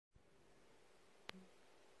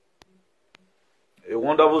A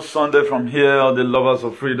wonderful Sunday from here, all the lovers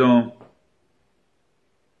of freedom.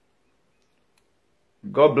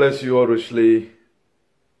 God bless you all richly.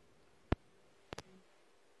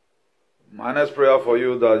 My next prayer for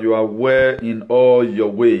you that you are well in all your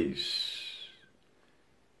ways.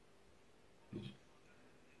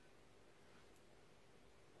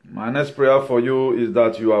 My next prayer for you is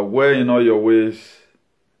that you are well in all your ways.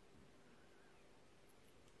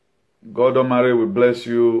 God Almighty will bless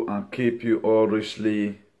you and keep you all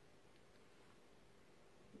richly.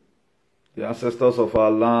 The ancestors of our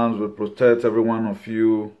lands will protect every one of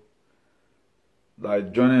you that are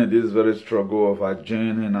joining in this very struggle of our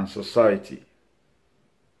journey in our society.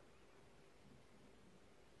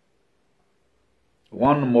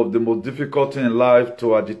 One of the most difficult things in life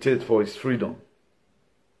to agitate for is freedom.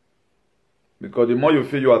 Because the more you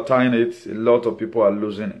feel you are tying it, a lot of people are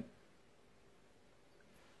losing it.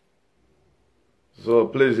 So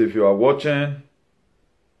please, if you are watching,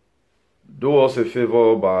 do us a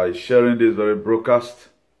favor by sharing this very broadcast.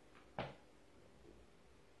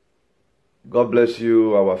 God bless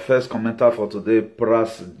you. Our first commenter for today,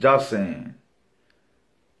 Pras Jasin.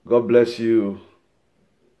 God bless you.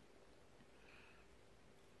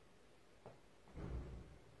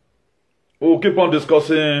 We'll keep on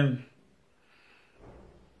discussing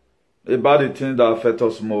about the things that affect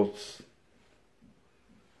us most.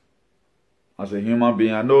 As a human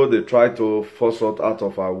being, I know they try to force us out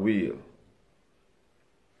of our will.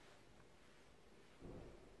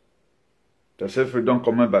 They say freedom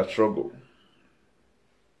comes by struggle.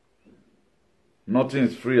 Nothing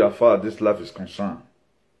is free as far as this life is concerned.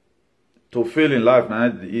 To fail in life now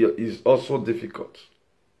is also difficult.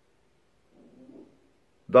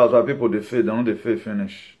 That's why people they fail, they don't fail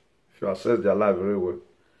finish. If you assess their life very well.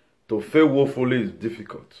 To fail woefully is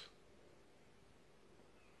difficult.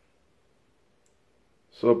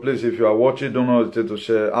 So please, if you are watching, don't hesitate to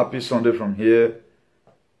share. Happy Sunday from here.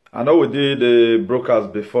 I know we did a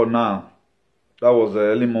broadcast before now. That was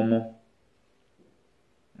early Momo.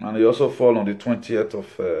 And it also fall on the 20th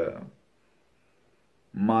of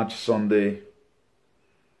March, Sunday,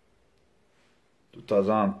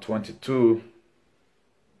 2022.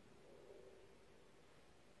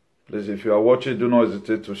 Please, if you are watching, do not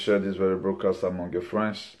hesitate to share this very broadcast among your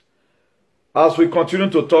friends. As we continue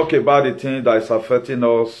to talk about the things that is affecting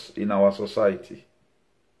us in our society,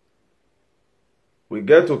 we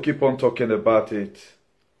get to keep on talking about it.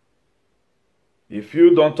 If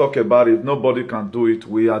you don't talk about it, nobody can do it.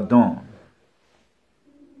 We are done.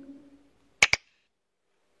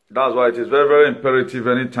 That's why it is very, very imperative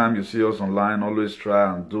anytime you see us online, always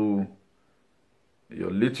try and do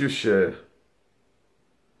your little share.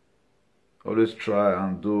 Always try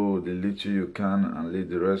and do the little you can and leave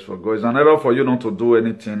the rest for God. It's an error for you not to do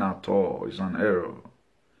anything at all. It's an error.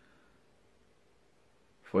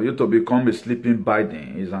 For you to become a sleeping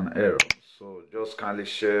Biden is an error. So just kindly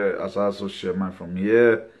share as I also share mine from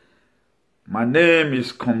here. My name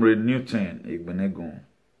is Comrade Newton Igbenegun,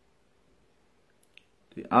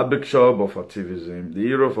 the Archbishop of Activism, the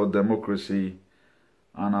hero for democracy,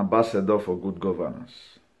 and ambassador for good governance.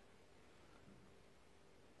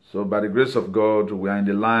 So by the grace of God, we are in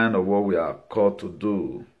the line of what we are called to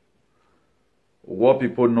do. What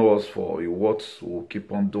people know us for is what we'll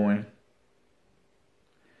keep on doing.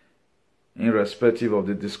 Irrespective of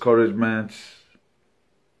the discouragement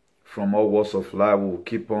from all walks of life, we'll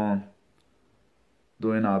keep on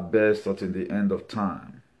doing our best until the end of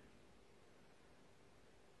time.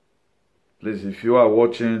 Please, if you are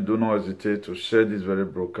watching, do not hesitate to share this very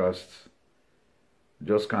broadcast.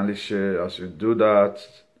 Just kindly share. As you do that,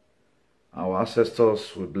 our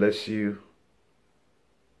ancestors will bless you.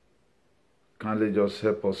 Kindly just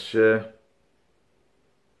help us share.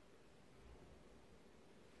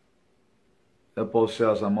 Help us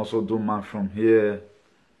share as I'm also doing mine from here.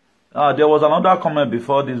 There was another comment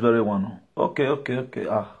before this very one. Okay.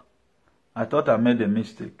 I thought I made a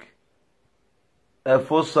mistake.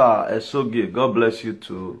 Efosa Esogi, God bless you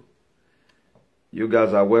too. You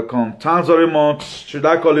guys are welcome. Thanks very much. Should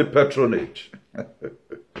I call it patronage?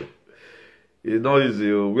 It's not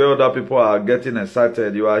easy. Where other people are getting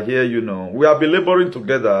excited, you are here, you know. We have been laboring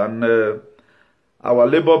together, and our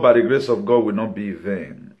labor by the grace of God will not be in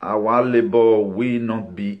vain. Our labor will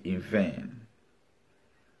not be in vain.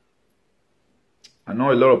 I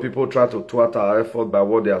know a lot of people try to thwart our effort by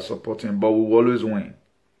what they are supporting, but we will always win.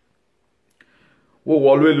 We will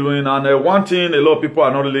always win. And one thing a lot of people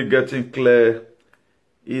are not really getting clear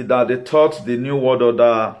is that they thought the New World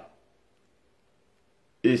Order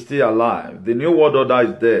is still alive. The New World Order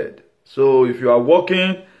is dead. So if you are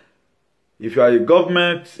working If you are a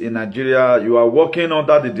government in Nigeria, you are working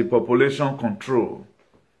under the depopulation control.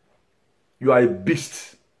 You are a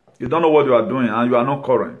beast. You don't know what you are doing and you are not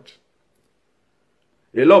current.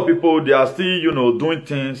 A lot of people, they are still, doing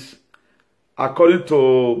things according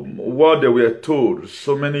to what they were told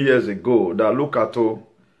so many years ago. That look at,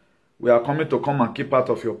 we are coming to come and keep part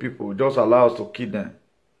of your people. Just allow us to kill them.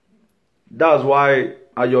 That's why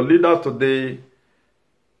your leaders today,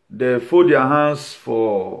 they fold their hands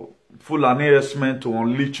for Fulani HERDSMEN to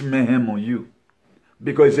unleash mayhem on you.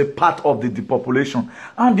 Because it's a part of the depopulation.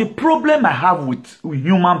 And the problem I have with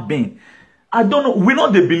human beings, I don't know, we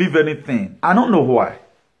know they believe anything. I don't know why.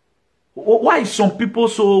 Why some people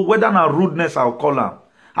so, whether not rudeness I'll call them.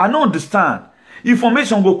 I don't understand.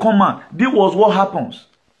 Information go come out. This was what happens.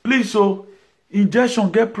 Please, so,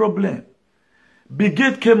 injection get problem.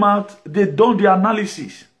 Brigade came out, they done the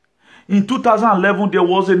analysis. In 2011, there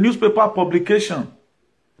was a newspaper publication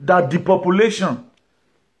that depopulation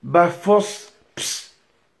by force.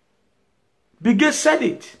 Brigade said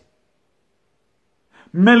it.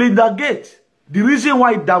 Melinda Gates, the reason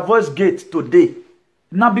why it divorce Gates today,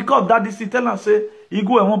 now because that is tell and say, he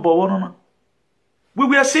go and won't bother. We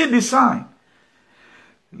were seeing the sign.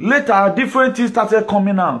 Later, different things started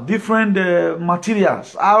coming out, different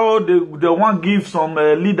materials. How they want to give some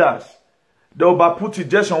leaders. They will put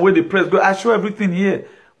injection where the press go. I show everything here.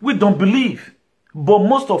 We don't believe. But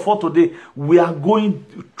most of all today, we are going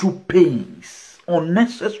through pains,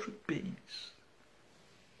 unnecessary pains.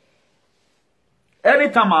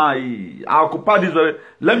 Anytime I occupy this,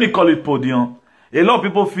 let me call it podium. A lot of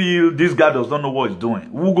people feel this guy does not know what he's doing.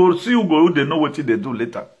 We'll go see who they know what they do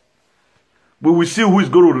later. We will see who is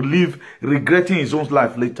going to live regretting his own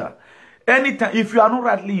life later. Anytime, if you are not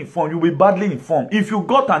rightly informed, you will be badly informed. If you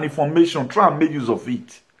got an information, try and make use of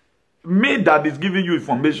it. Me that is giving you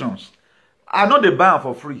informations. I know they buy them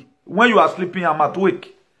for free. When you are sleeping, I'm at work.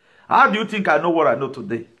 How do you think I know what I know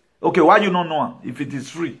today? Okay, why you don't know if it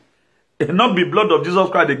is free? It not be blood of Jesus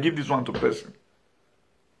Christ, they give this one to person.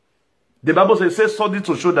 The Bible says, study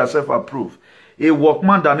to show thyself approved. A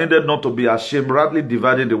workman that needed not to be ashamed, rightly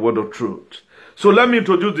dividing the word of truth. So let me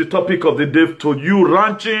introduce the topic of the day to you,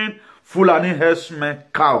 ranching Fulani HERDSMEN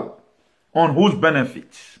cow. On whose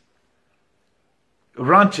benefits?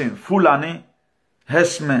 Ranching Fulani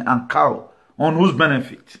HERDSMEN and cow. On whose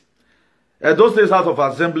benefit? Those days House of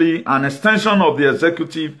Assembly, an extension of the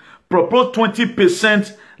executive, proposed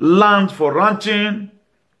 20% land for ranching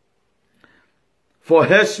for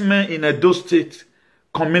HERDSMEN in Edo State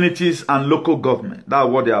communities and local government. That's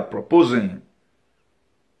what they are proposing.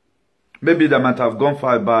 Maybe they might have gone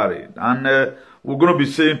far about it. And we're going to be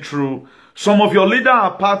saying true. Some of your leaders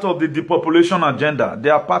are part of the depopulation agenda.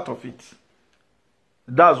 They are part of it.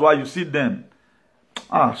 That's why you see them.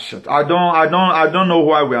 Ah, shit. I don't know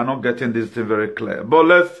why we are not getting this thing very clear. But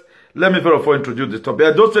let me first of all introduce this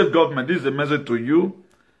topic. Edo State government, this is a message to you.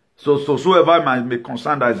 So whoever might be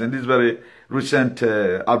concerned that is in this very recent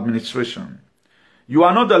administration. You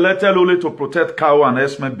are not elected only to protect cow and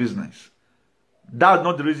HERDSMEN business. That's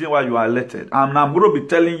not the reason why you are elected. And I'm going to be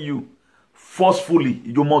telling you forcefully,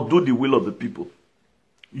 you must do the will of the people.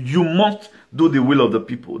 You must do the will of the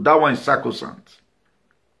people. That one is sacrosanct.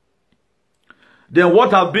 Then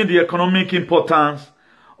what have been the economic importance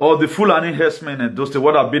of the Fulani HERDSMEN and those?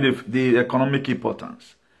 What have been the economic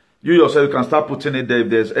importance? You yourself can start putting it there if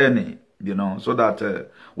there's any, so that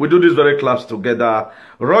we do this very class together.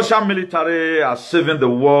 Russian military are saving the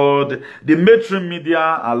world. The mainstream media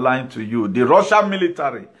are lying to you. The Russian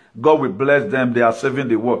military, God will bless them. They are saving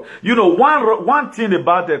the world. One thing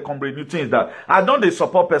about the COMRADE new thing is that I don't they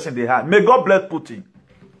support person they had. May God bless Putin.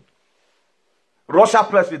 Russia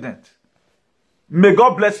president. May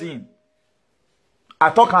God bless him. I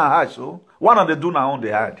talk and hide, so one of they do now on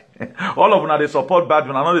they hide. All of them they support bad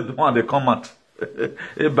one, another the one they come out.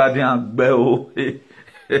 A bad and bell, a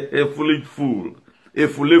foolish fool, a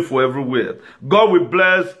fool for everywhere. God will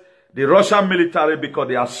bless the Russian military because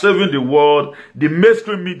they are saving the world. The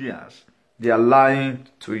mainstream medias, they are lying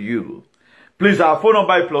to you. Please, our phone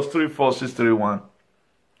number is +34631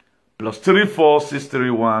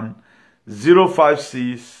 +34631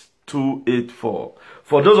 056284.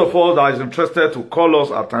 For those of us that is interested to call us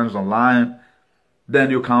at times online,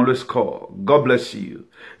 then you can always call. God bless you.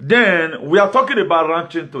 Then we are talking about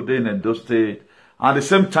ranching today in Edo State. At the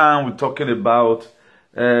same time, we're talking about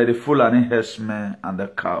the Fulani HERDSMEN and the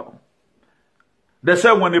cow. They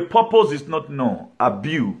said when the purpose is not known,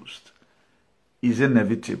 abused is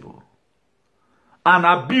inevitable. And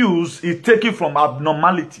abuse is taken from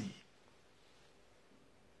abnormality.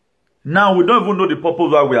 Now we don't even know the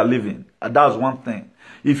purpose why we are living. And that's one thing.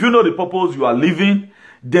 If you know the purpose you are living,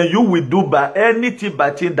 then you will do by anything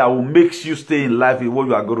by thing that will make you stay in life in what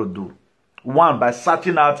you are going to do. One, by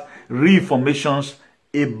searching out re-informations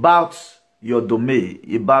about your domain,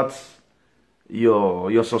 about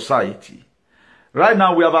your society. Right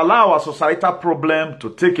now, we have allowed our societal problem to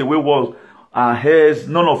take away what our heads.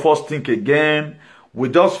 None of us think again. We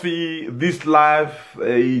just feel this life,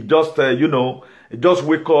 just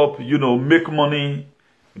wake up, make money,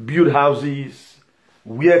 build houses,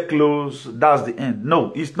 wear clothes. That's the end.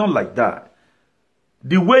 No, it's not like that.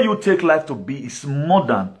 The way you take life to be is more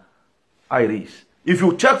than it is. If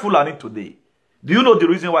you check Fulani today, do you know the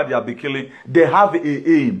reason why they are be killing? They have an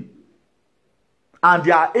aim. And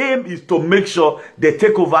their aim is to make sure they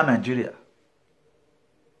take over Nigeria.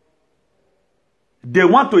 They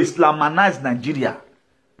want to Islamanize Nigeria.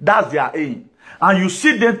 That's their aim. And you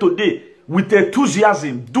see them today with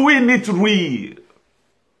enthusiasm, doing it real.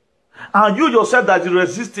 And you yourself that is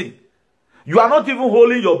resisting, you are not even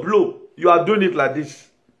holding your blow. You are doing it like this.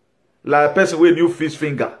 Like a person with a new fist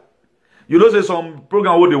finger. You know, say some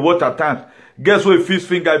program where they watch at times. Guess what? Fist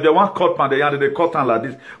finger. If they want cut man, they cut hand like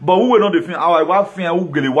this. But who will not the thing? I want finger. Who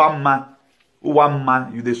get one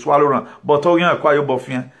man? You they swallow around. But talking about your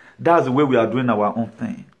finger. That's the way we are doing our own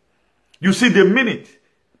thing. You see the minute.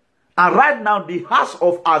 And right now, the House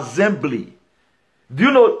of Assembly. Do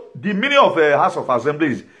you know the meaning of a House of Assembly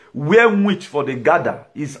is where which for the gather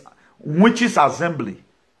is witches assembly.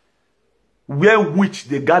 Where which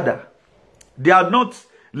they gather. They are not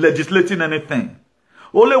legislating anything.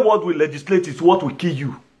 Only what we legislate is what will kill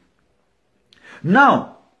you.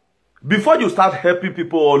 Now, before you start helping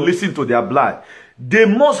people or listen to their blight, they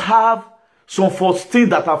must have some first things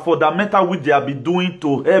that are fundamental which they have been doing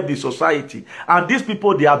to help the society. And these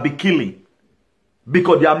people, they have been killing.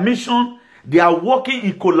 Because their mission, they are working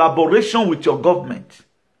in collaboration with your government.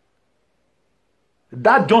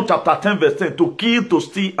 That John chapter 10 verse 10, to kill, to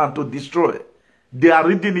steal, and to destroy. They are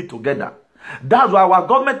reading it together. That's why our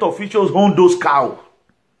government officials own those cows.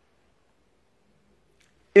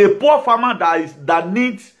 A poor farmer that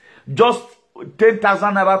needs just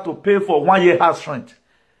 10,000 naira to pay for 1 year house rent.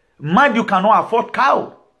 Mind you cannot afford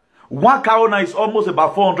cow. One cow now is almost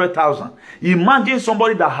about 400,000. Imagine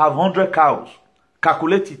somebody that have 100 cows.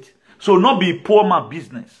 Calculate it. So not be poor man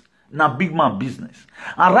business. Now big man business.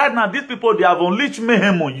 And right now these people, they have unleashed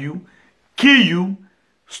mayhem on you, kill you,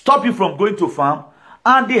 stop you from going to farm.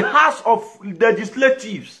 And the House of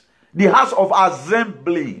Legislatives, the House of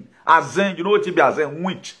Assembly, you know what it be assembly,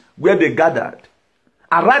 which where they gathered.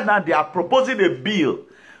 And right now they are proposing a bill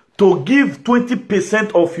to give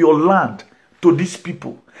 20% of your land to these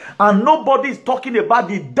people. And nobody is talking about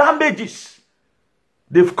the damages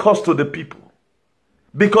they've caused to the people.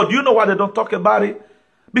 Because you know why they don't talk about it?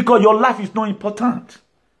 Because your life is not important.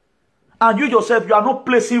 And you yourself, you are not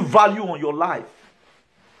placing value on your life.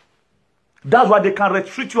 That's why they can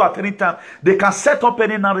retreat you at any time. They can set up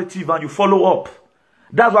any narrative and you follow up.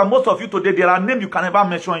 That's why most of you today, there are names you can never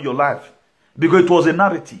mention in your life. Because it was a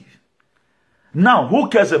narrative. Now, who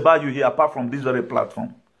cares about you here apart from this very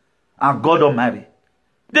platform? And God Almighty.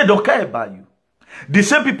 They don't care about you. The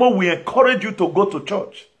same people will encourage you to go to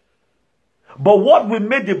church. But what will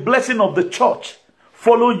make the blessing of the church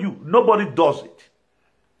follow you? Nobody does it.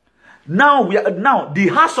 Now, the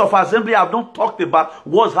House of Assembly have not talked about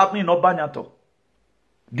what's happening in Obanyato.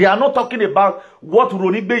 They are not talking about what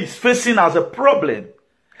Ronibe is facing as a problem.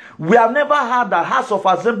 We have never had the House of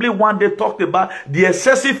Assembly one day talked about the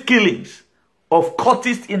excessive killings of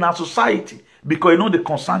cultists in our society. Because you know they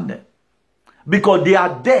concern them. Because they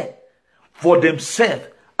are there for themselves.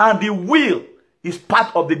 And the will is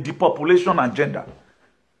part of the depopulation agenda.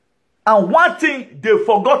 And one thing they've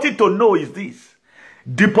forgotten to know is this.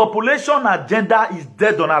 The population agenda is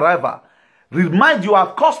dead on arrival. Remind you,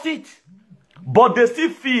 I've caused it. But they still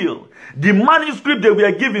feel the manuscript they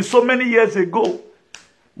were given so many years ago,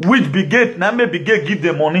 which began, give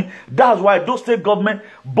them money. That's why those state government,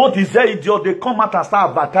 both is there idiot, they come out and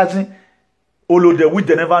start advertising all of them which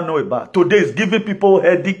they never know about. Today is giving people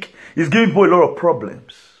headache, it's giving people a lot of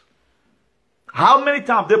problems. How many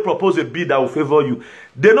times they propose a bill that will favor you?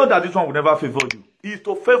 They know that this one will never favor you. It's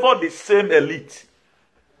to favor the same elite.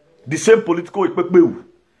 The same political equipment,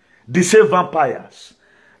 the same vampires.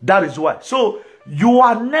 That is why. So, you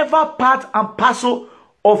are never part and parcel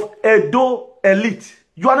of Edo elite.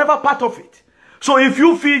 You are never part of it. So, if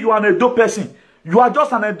you feel you are an Edo person, you are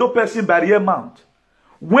just an Edo person by the amount.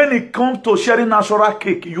 When it comes to sharing natural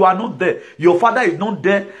cake, you are not there. Your father is not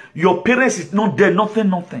there. Your parents is not there.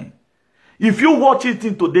 Nothing. If you watch it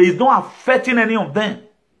in today, it's not affecting any of them.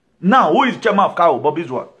 Now, who is chairman of Kao?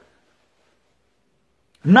 Bobby's what?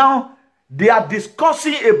 Now, they are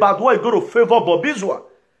discussing about what is going to favor Bobizwa.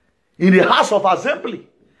 in the House of Assembly.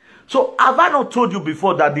 So have I not told you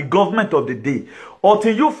before that the government of the day,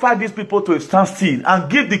 until you fight these people to a standstill and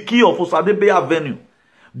give the key of Osadebe Avenue,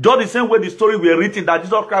 just the same way the story we are written that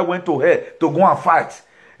Jesus Christ went to hell to go and fight.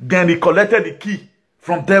 Then he collected the key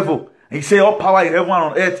from devil. He said, all power in heaven and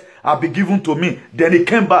on earth have been given to me. Then he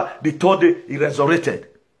came back. The third day, he resurrected.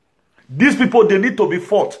 These people, they need to be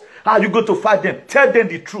fought. How are you going to fight them? Tell them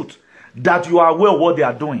the truth, that you are aware of what they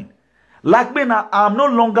are doing. Like me now, I'm no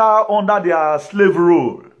longer under their slave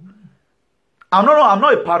rule. I'm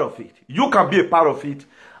not a part of it. You can be a part of it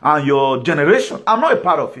and your generation. I'm not a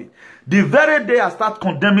part of it. The very day I start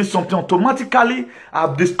condemning something, automatically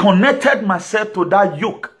I've disconnected myself to that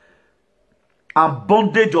yoke and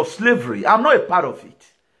bondage of slavery. I'm not a part of it.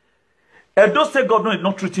 Edo State governor is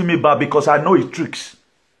not treating me bad because I know his tricks.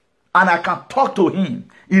 And I can talk to him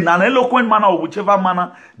in an eloquent manner or whichever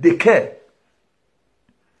manner they care.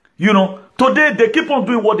 You know, today they keep on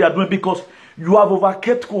doing what they are doing because you have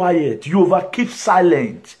overkept quiet. You overkeep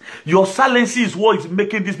silent. Your silence is what is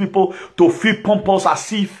making these people to feel pompous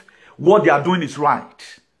as if what they are doing is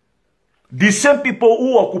right. The same people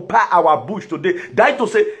who occupy our bush today, that is to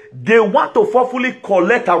say, they want to forcefully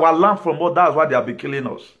collect our land from us. That's why they have been killing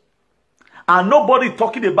us. And nobody is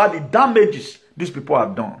talking about the damages these people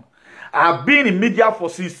have done. I've been in media for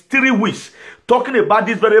since 3 weeks talking about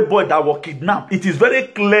this very boy that was kidnapped. It is very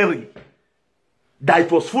clear that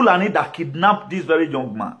it was Fulani that kidnapped this very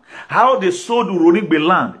young man. How they sold Uronibe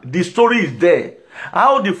land, the story is there.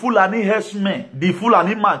 How the Fulani herdsmen, the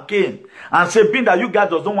Fulani man came and said, being that you guys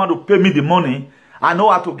don't want to pay me the money, I know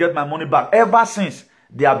how to get my money back. Ever since,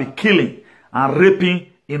 they have been killing and raping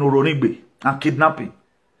in Uronibe and kidnapping.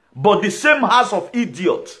 But the same house of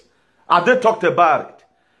idiots, as they talked about it,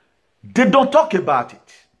 they don't talk about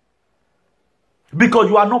it. Because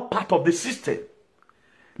you are not part of the system.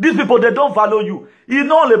 These people, they don't value you. It's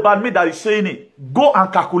not all about me that is saying it. Go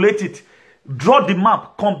and calculate it. Draw the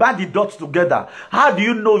map. Combine the dots together. How do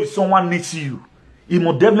you know if someone needs you? It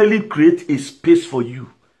will definitely create a space for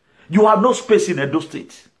you. You have no space in Edo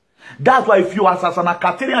State. That's why if you are as an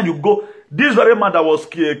Akatarian, you go. This very man that was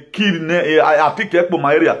killed in, I think,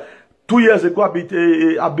 my area 2 years ago.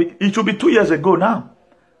 It should be 2 years ago now.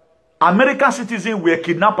 American citizens were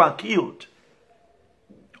kidnapped and killed.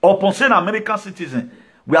 Upon saying American citizen,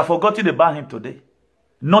 we have forgotten about him today.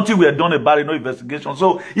 Nothing we have done about it, no investigation.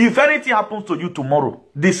 So, if anything happens to you tomorrow,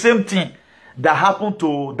 the same thing that happened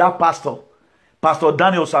to that pastor, Pastor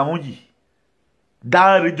Daniel Samunji,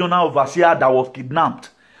 that regional overseer that was kidnapped.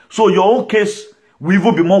 So, your own case will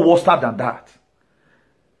even be more worse than that.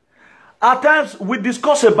 At times, we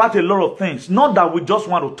discuss about a lot of things. Not that we just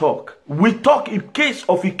want to talk. We talk in case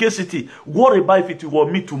of efficacy. What about if it were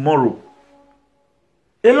me tomorrow?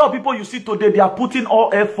 A lot of people you see today, they are putting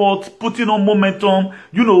all efforts, putting on momentum,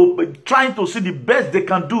 you know, trying to see the best they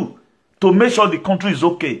can do to make sure the country is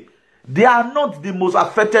okay. They are not the most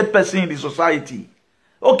affected person in the society.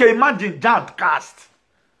 Okay, imagine that cast.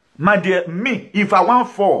 My dear, me, if I want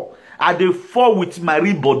fall, I dey fall with my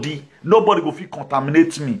real body. Nobody will feel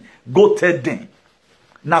contaminate me. Go tell them.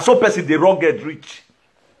 Now, so person they rugged rich.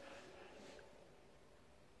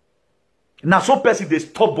 Now, so person they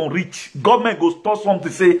stubborn rich. Government goes stop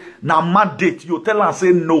something say now mandate. You tell and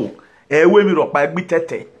say no.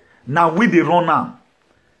 Now we they run now.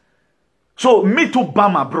 So me to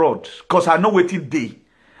bam abroad because I know waiting day.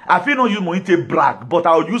 I feel no use money to brag, but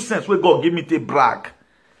I'll use sense where God give me to brag.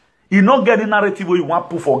 You not get the narrative where you want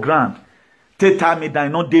to put for grand. Take time me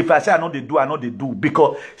down, no day. If I say I know they do, I know they do.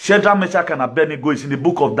 Because Shadrach, Meshach, and Abednego is in the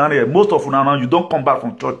book of Daniel. Most of you now, you don't come back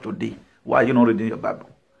from church today. Why are you not reading your Bible?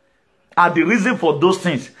 And the reason for those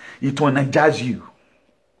things, it will energize you.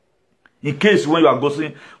 In case when you are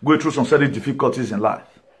going through some certain difficulties in life.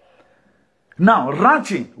 Now,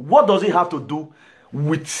 ranching, what does it have to do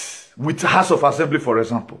with House of Assembly, for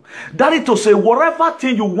example? That is to say, whatever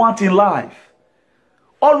thing you want in life,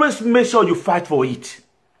 always make sure you fight for it.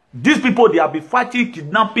 These people, they have been fighting,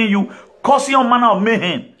 kidnapping you, causing all manner of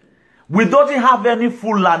mayhem. We don't have any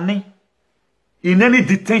Fulani in any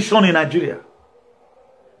detention in Nigeria.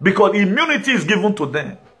 Because immunity is given to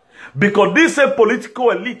them. Because this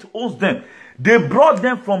political elite owns them. They brought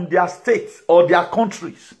them from their states or their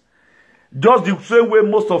countries. Just the same way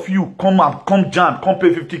most of you come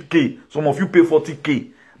pay 50K. Some of you pay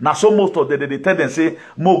 40K. Now so most of them, they tell them, say,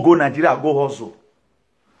 more go Nigeria, go hustle.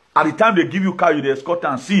 At the time they give you car, you they escort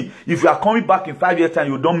and see. If you are coming back in 5 years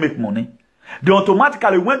time, you don't make money. They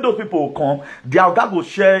automatically, when those people will come, their guy will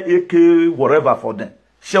share AK, whatever for them.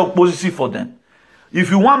 Share opposition for them. If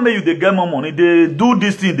you want me, they get more money. They do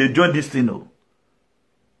this thing, they join this thing. No.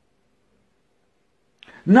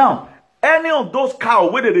 Now, Any of those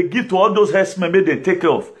cows where they give to all those herdsmen, may they take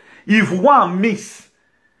care of. If one miss,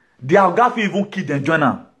 they are going to even kill them join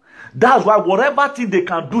them. That's why whatever thing they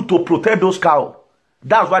can do to protect those cows,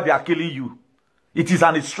 that's why they are killing you. It is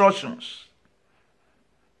an instructions.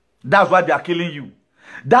 That's why they are killing you.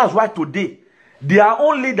 That's why today, they are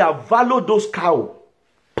only that value those cows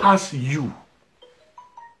past you.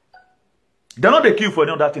 They're not the kill for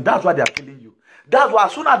any other thing. That's why they are killing you. That's why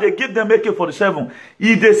as soon as they give them AK-47,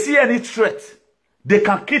 if they see any threat, they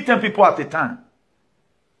can kill 10 people at a time.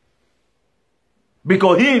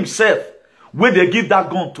 Because he himself, when they give that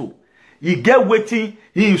gun to, he get waiting,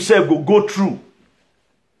 he himself will go through.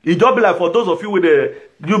 It don't be like for those of you with the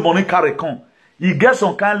new money carry come. He gets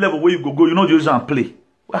some kind of level where you go, you know, use and play.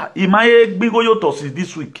 He might be go your tosses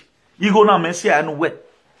this week. You go now, Messi, I know where.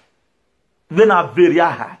 Then are very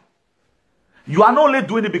high. You are not only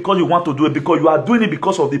doing it because you want to do it, because you are doing it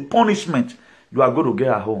because of the punishment you are going to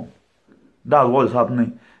get at home. That's what is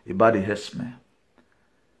happening about the herdsmen.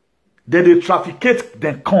 Then they trafficate,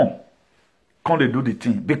 then come they do the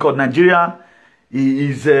thing. Because Nigeria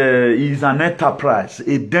is an enterprise,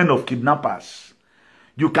 a den of kidnappers.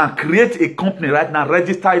 You can create a company right now,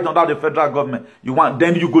 register it under the federal government.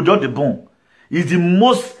 Then you go judge the bone. It's the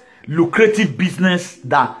most lucrative business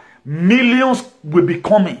that millions will be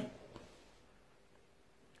coming.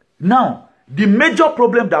 Now, the major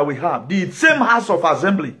problem that we have, the same House of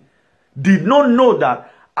Assembly did not know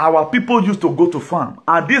that our people used to go to farm.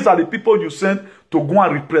 And these are the people you sent to go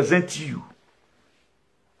and represent you.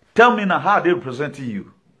 Tell me now how they representing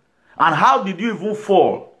you. And how did you even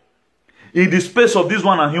fall in the space of this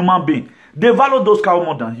one and human being? They value those cows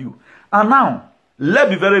more than you. And now, let's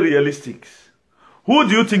be very realistic. Who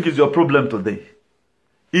do you think is your problem today?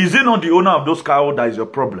 Is it not the owner of those cows that is your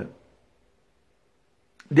problem?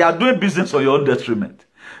 They are doing business on your own detriment.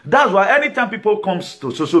 That's why anytime people come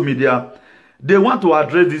to social media, they want to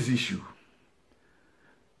address this issue.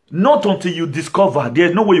 Not until you discover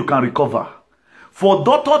there's no way you can recover. For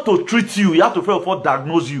doctor to treat you, you have to first of all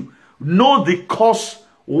diagnose you. Know the cause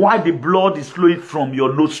why the blood is flowing from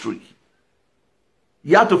your nostril.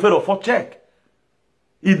 You have to first of all check.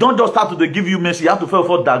 You don't just start to give you medicine. You have to first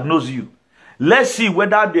of all diagnose you. Let's see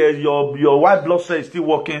whether there's your white blood cell is still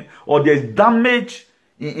working or there's damage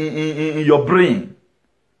in your brain.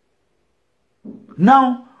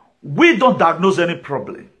 Now, we don't diagnose any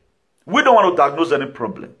problem. We don't want to diagnose any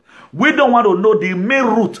problem. We don't want to know the main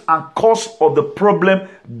root and cause of the problem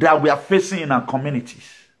that we are facing in our communities.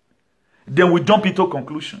 Then we jump into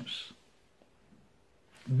conclusions.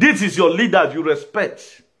 This is your leader you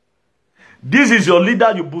respect. This is your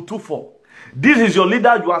leader you butu for. This is your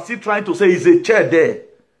leader you are still trying to say is a chair there.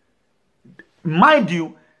 Mind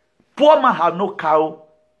you, poor man has no cow.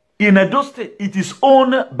 In Edo State, it is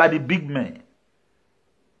owned by the big men.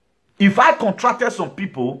 If I contracted some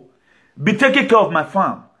people, be taking care of my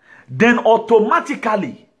farm, then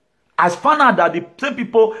automatically, as far as that the same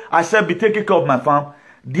people I said be taking care of my farm,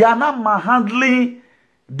 they are not manhandling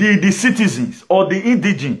the citizens or the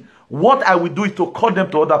indigent. What I will do is to call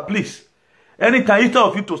them to other place. Anytime, instead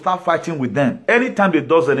of you to start fighting with them, anytime they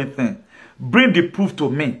does anything, bring the proof to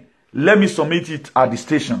me. Let me submit it at the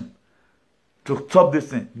station to stop this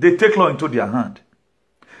thing. They take law into their hand.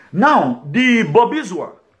 Now, the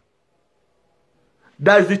Bobizwa,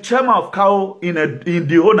 that is the chairman of cow in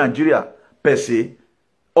the whole Nigeria, per se,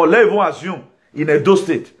 or let even assume in Edo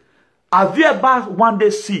State, have you ever one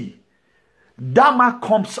day see that man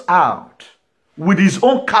comes out with his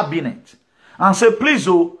own cabinet and say, please,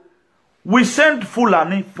 oh, we send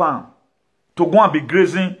Fulani farm to go and be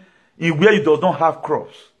grazing in where it does not have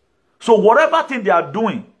crops. So whatever thing they are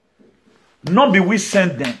doing, not be we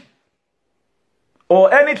send them.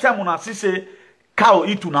 Or anytime when I see say cow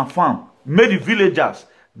eat on a farm, make the villagers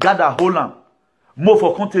gather hold on. More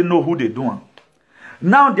for content know who they doing.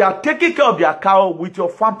 Now they are taking care of their cow with your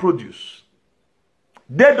farm produce.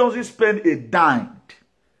 They don't spend a dime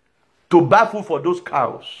to buy food for those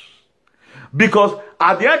cows. Because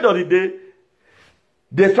at the end of the day,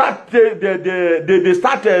 they start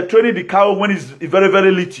training the cow when it's very,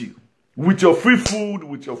 very little. With your free food,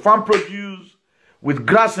 with your farm produce, with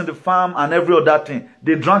grass in the farm and every other thing.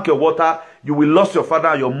 They drank your water, you will lose your father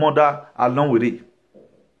and your mother along with it.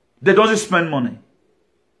 They don't spend money.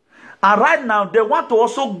 And right now, they want to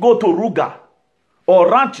also go to Ruga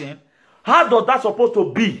or ranching. How does that supposed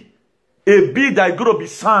to be? A bill that is going to be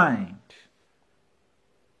signed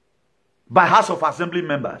by House of Assembly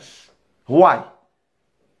members. Why?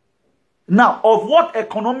 Now, of what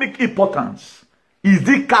economic importance is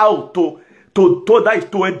the cow to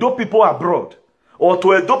Edo people abroad or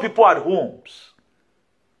to Edo people at homes?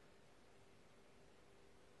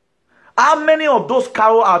 How many of those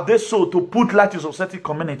cows are they sold to put light in society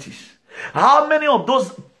communities? How many of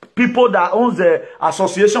those people that own the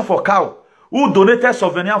association for cow who donated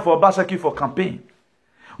souvenir for Obaseki for campaign?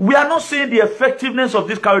 We are not seeing the effectiveness of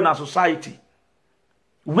this cow in our society.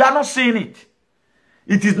 We are not seeing it.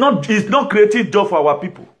 It's not creating job for our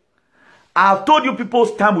people. I've told you people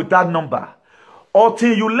stand with that number.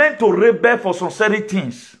 Until you learn to rebel for some certain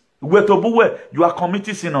things, you are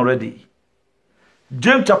committing sin already.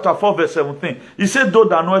 James chapter 4 verse 17. He said, those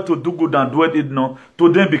that know to do good and do it not,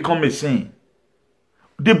 to them become a sin.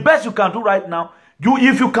 The best you can do right now,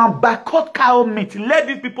 if you can boycott cow meat, let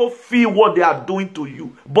these people feel what they are doing to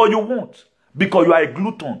you. But you won't. Because you are a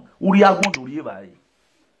glutton.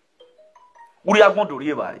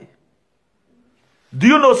 Do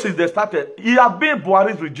you know since they started, it has been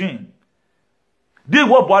Buhari's regime. This is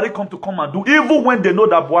what Buhari come and do. Even when they know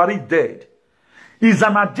that Buhari is dead. It's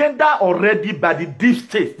an agenda already by the deep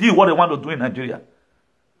state. This is what they want to do in Nigeria.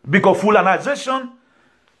 Because fulanization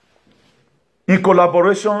in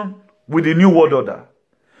collaboration with the New World Order.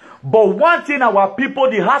 But one thing our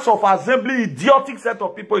people, the House of Assembly, idiotic set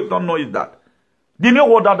of people, you don't know is that the New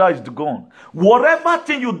World Order is gone. Whatever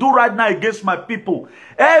thing you do right now against my people,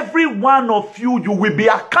 every one of you will be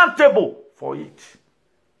accountable for it.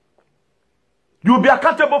 You will be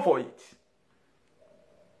accountable for it.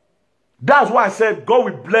 That's why I said God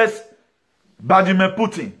will bless Vladimir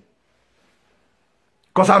Putin.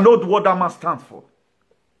 Because I know what that man stands for.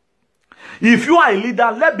 If you are a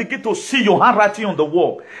leader, let's begin to see your handwriting on the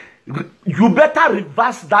wall. You better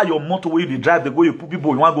reverse that your motto where you drive the go, you put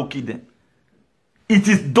people, you want to go kill them. It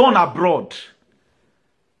is done abroad.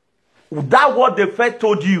 That's what the Fed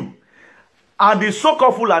told you. And the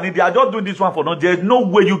so-called Fulani, they are just doing this one for no. There's no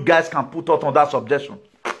way you guys can put out on that subjection.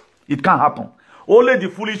 It can't happen. Only the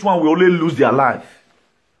foolish one will only lose their life.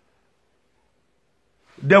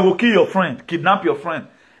 They will kill your friend, kidnap your friend.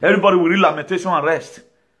 Everybody will read lamentation and rest.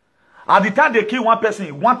 At the time they kill one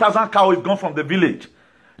person, 1,000 cows is gone from the village.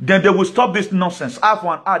 Then they will stop this nonsense. That's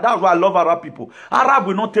why I love Arab people. Arab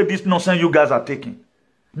will not take this nonsense you guys are taking.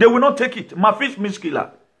 They will not take it. My fish means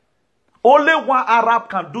killer. Only one Arab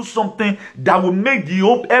can do something that will make the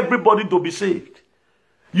hope everybody to be saved.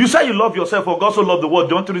 You say you love yourself, for God so loved the world.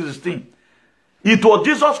 John 3:16. It was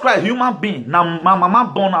Jesus Christ, human being. Now, my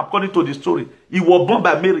mama born according to the story. He was born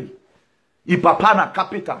by Mary. He papa na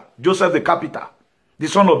capita. Joseph the capita. The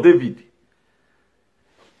son of David.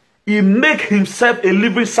 He made himself a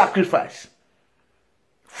living sacrifice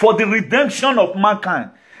for the redemption of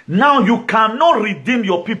mankind. Now you cannot redeem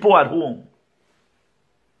your people at home.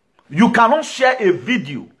 You cannot share a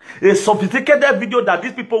video, a sophisticated video that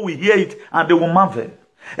these people will hear it and they will marvel.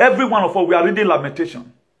 Every one of us, we are reading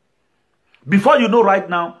lamentation. Before you know right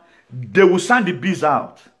now, they will send the bees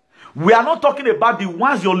out. We are not talking about the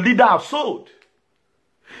ones your leader have sold.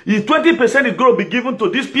 If 20% is going to be given to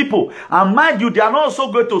these people, and mind you, they are not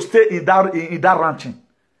also going to stay in that ranching.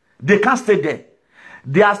 They can't stay there.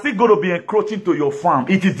 They are still going to be encroaching to your farm.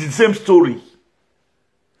 It is the same story.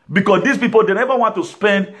 Because these people, they never want to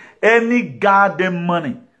spend any goddamn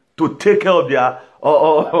money to take care of their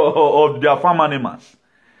farm animals.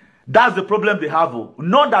 That's the problem they have.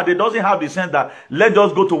 Not that they doesn't have the sense that let's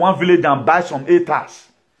just go to one village and buy some acres.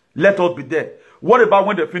 Let us be there. What about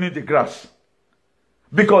when they finish the grass?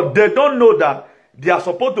 Because they don't know that they are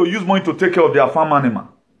supposed to use money to take care of their farm animal.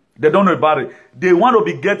 They don't know about it. They want to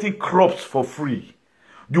be getting crops for free.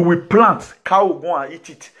 You will plant, cow will go and eat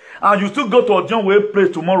it. And you still go to Odion Way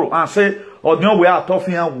place tomorrow and say, Odion Way are tough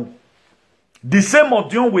in. The same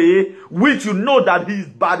Odion Way, which you know that he is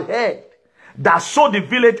bad head, that sold the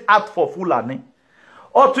village out for Fulani.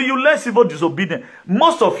 Or to you learn civil disobedience.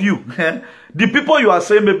 Most of you, the people you are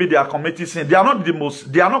saying maybe they are committing sin, they are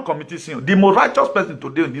not committing sin. The most righteous person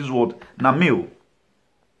today in this world, na me.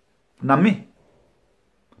 Na me.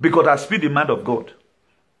 Because I speak the mind of God.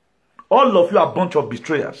 All of you are a bunch of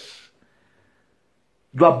betrayers.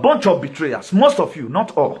 You are a bunch of betrayers. Most of you,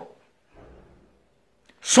 not all.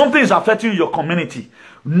 Something is affecting your community.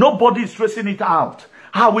 Nobody is tracing it out.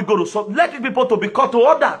 How are we going to solve? Let the people to be called to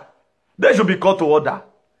order. They should be called to order.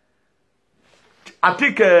 I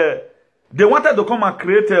think they wanted to come and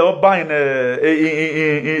create a Oba in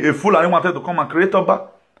a Fulani wanted to come and create Oba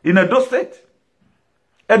in Edo State.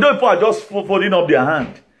 Edo people are just folding up their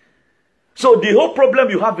hand. So the whole problem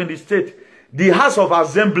you have in the state, the House of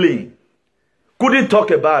Assembly couldn't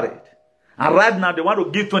talk about it. And right now they want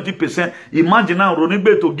to give 20%. Imagine now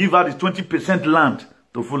Ronigbe to give out his 20% land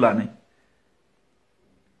to Fulani.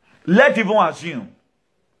 Let's even assume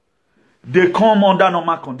they come under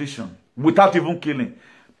normal condition without even killing.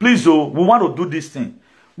 Please, oh, we want to do this thing.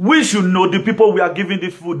 We should know the people we are giving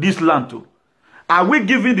this food, this land to. Are we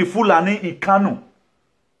giving the Fulani in Kano?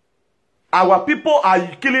 Our people are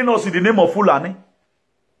killing us in the name of Fulani.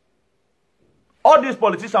 All these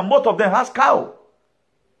politicians, most of them has cow.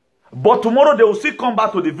 But tomorrow they will still come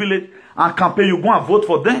back to the village and campaign. You go and vote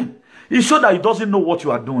for them. It shows that he doesn't know what you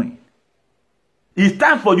are doing. It's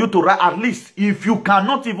time for you to write, at least, if you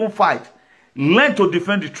cannot even fight, learn to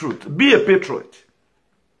defend the truth. Be a patriot.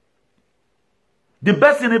 The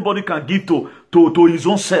best thing anybody can give to his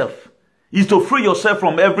own self is to free yourself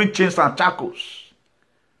from every chains and shackles.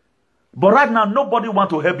 But right now, nobody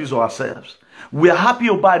wants to help us ourselves. We are happy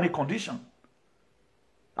by any condition.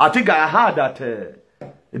 I think I heard that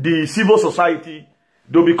the civil society,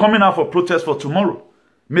 they'll be coming out for protest for tomorrow.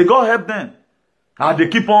 May God help them. And they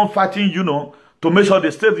keep on fighting, you know, to make sure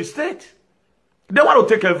they save the state. They want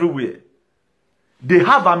to take everywhere. They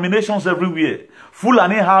have ammunitions everywhere.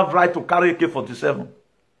 Fulani have right to carry AK-47.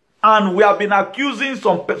 And we have been accusing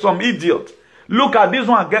some idiot. Look at this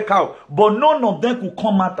one and get cow. But none of them could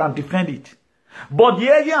come out and defend it. But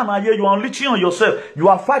here and here, you are unleashing on yourself. You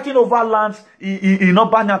are fighting over lands in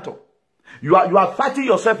Obanyato. You are fighting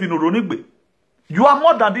yourself in Uronigbe. You are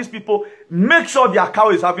more than these people. Make sure their cow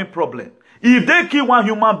is having problem. If they kill one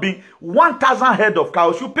human being, 1,000 head of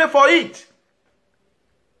cows, you pay for it.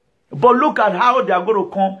 But look at how they are going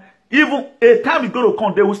to come. Even a time is going to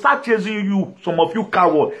come, they will start chasing you, some of you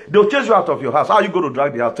cowards. They will chase you out of your house. How are you going to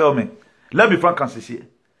drag the house? Tell me. Let me frank and sincere.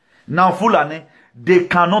 Now, Fulani, they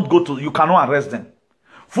cannot go to, you cannot arrest them.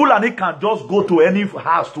 Fulani can just go to any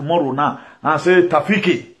house tomorrow now and say,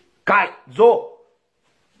 Tafiki, Kai, Zo,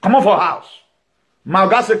 come on for house.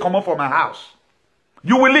 Malga say, come on for my house.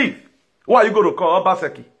 You will leave. Who are you going to call?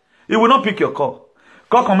 Obaseki. He will not pick your call.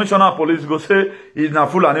 Call commissioner of police, go say, it's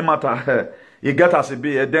not Fulani matter. You get us a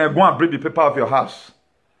bit, then go and bring the paper of your house.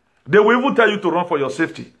 They will even tell you to run for your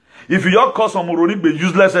safety. If you just call some Moronic be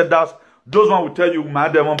useless at that, those one will tell you,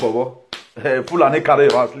 man, they won't bother. Fulani carry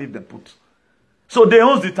your house, leave them put. So they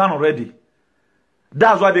own the town already.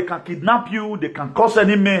 That's why they can kidnap you, they can cause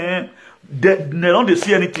any mayhem. They don't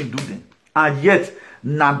see anything do them. And yet,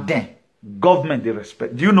 now then, government they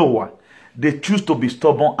respect. Do you know why? They choose to be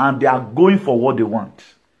stubborn and they are going for what they want.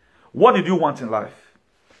 What did you want in life?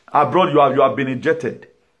 Abroad, you have been injected.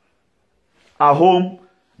 At home,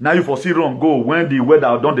 now you foresee wrong go. When the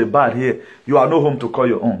weather done the bad here, you are no home to call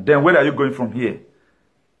your own. Then where are you going from here?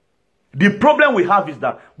 The problem we have is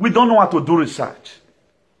that we don't know how to do research.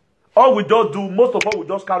 All we just do, most of us we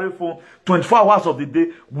just carry phone 24 hours of the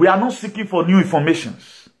day. We are not seeking for new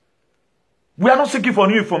informations. We are not seeking for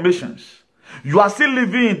new informations. You are still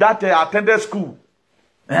living in that attended school.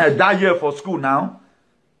 That year for school now.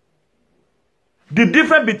 The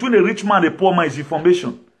difference between a rich man and a poor man is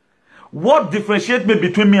information. What differentiates me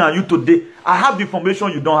between me and you today? I have the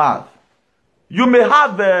information you don't have. You may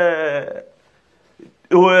have a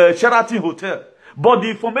Sheraton Hotel, but the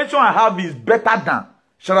information I have is better than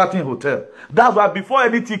Sheraton Hotel. That's why before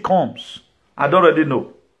anything comes, I don't already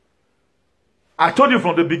know. I told you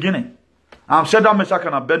from the beginning. I'm Shadrach, Meshach,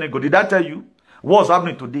 and Abednego. Did I tell you what's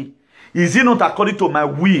happening today? Is it not according to my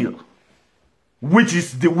will? Which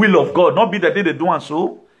is the will of God. Not be the day they do and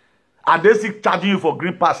so. Are they still charging you for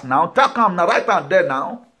green pass now? Tell them now, right and there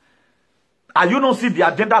now. Are you not see the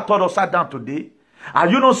agenda turned upside down today? Are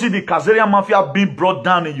you not see the Khazarian mafia being brought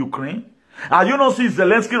down in Ukraine? Are you not see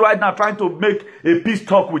Zelensky right now trying to make a peace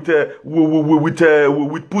talk with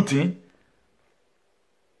Putin?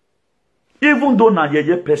 Even though na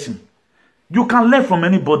yeye person, you can learn from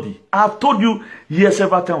anybody. I have told you here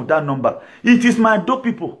several times with that number. It is my dope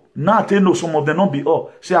people. Now I know some of them not be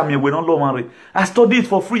all. Say I'm we don't love. I studied it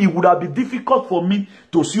for free. It would have been difficult for me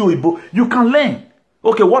to see Oyibo. You can learn.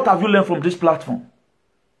 Okay, what have you learned from this platform?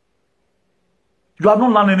 You have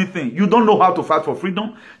not learned anything. You don't know how to fight for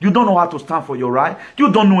freedom. You don't know how to stand for your right.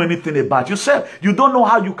 You don't know anything about yourself. You don't know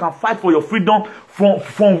how you can fight for your freedom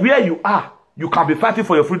from where you are. You can be fighting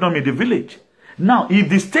for your freedom in the village. Now, if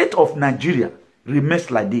the state of Nigeria remains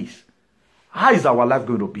like this, how is our life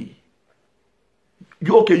going to be?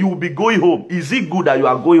 Okay, you will be going home. Is it good that you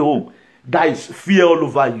are going home? That is fear all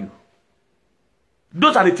over you.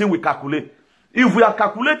 Those are the things we calculate. If we are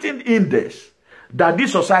calculating in this, that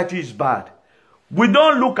this society is bad, we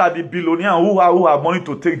don't look at the billionaires who have money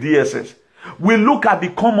to take DSS. We look at the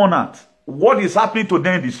commoners. What is happening to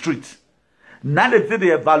them in the streets? Now they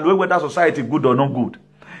evaluate whether society is good or not good.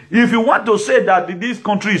 If you want to say that this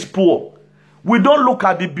country is poor, we don't look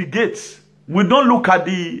at the bigots. We don't look at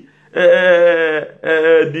the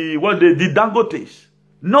Dangotes.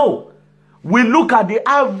 No. We look at the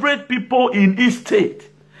average people in each state.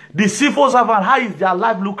 The civil servant, how is their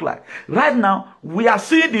life look like? Right now, we are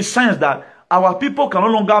seeing the signs that our people can no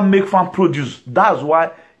longer make farm produce. That's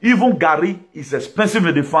why even Gary is expensive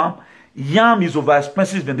in the farm. Yam is over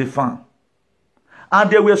expensive in the farm. And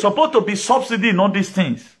there were supposed to be subsidy in all these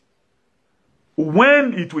things.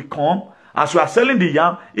 When it will come, as we are selling the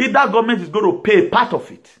yam, either government is going to pay part of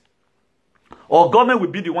it, or government will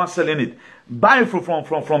be the one selling it. Buy it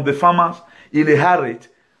from the farmers in a high rate,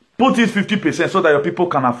 put it 50% so that your people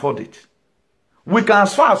can afford it. We can,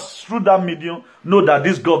 as far as through that medium, know that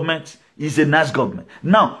this government is a nice government.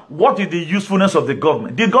 Now, what is the usefulness of the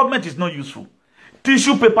government? The government is not useful.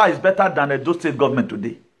 Tissue paper is better than a state government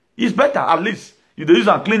today. It's better, at least. You use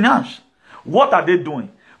and clean hands. What are they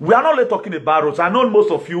doing? We are not only talking about roads. I know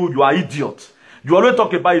most of you are idiots. You always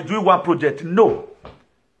talk about doing one project. No.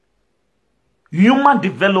 Human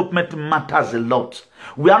development matters a lot.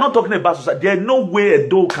 We are not talking about society. There is no way a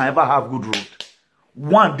dog can ever have good road.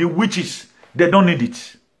 One, the witches, they don't need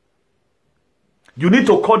it. You need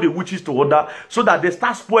to call the witches to order so that they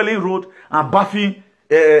start spoiling road and bathing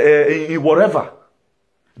in whatever.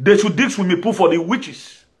 They should dig swimming pool for the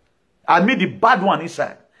witches. I mean the bad one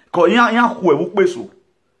inside.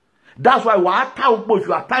 That's why if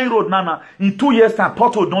you are tying road now, in 2 years time,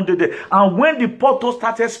 pothole don't do there. And when the pothole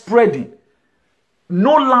started spreading,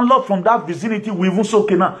 no landlord from that vicinity will even say,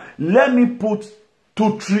 okay, now let me put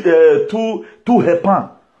two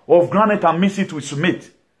hepan of granite and mix it with cement,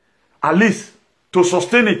 at least to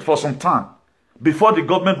sustain it for some time before the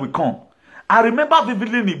government will come. I remember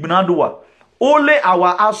vividly in Igbinadua, only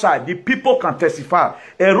our outside, the people can testify.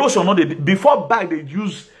 Erosion, before back they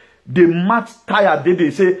use the match tire,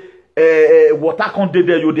 they say water can't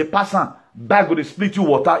there, you the person bag will split you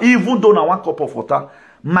water, even though now 1 cup of water.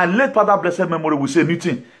 My late father, blessed memory, will say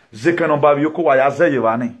anything. If you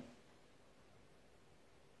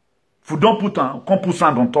don't put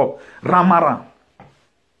sand on top, Ramaran.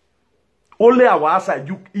 Only our outside,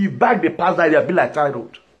 you bag the pass that you be like tie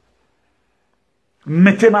road.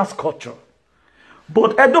 Maintenance culture.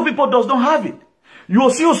 But Edo people does not have it. You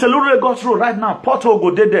will see Oseluru Lagos Road right now. Pothole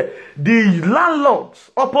go there. The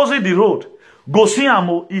landlords opposite the road go see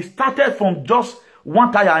Amo. He started from just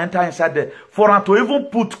one tire enter inside there. For him to even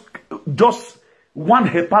put just 1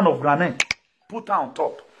 hepan of granite, put her on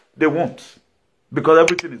top. They won't. Because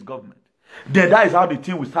everything is government. Then that is how the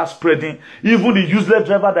thing will start spreading. Even the useless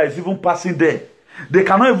driver that is even passing there. They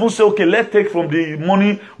cannot even say, okay, let's take from the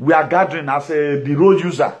money we are gathering as the road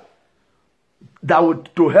user. That would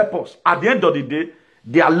to help us. At the end of the day,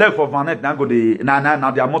 they are left for Vanet.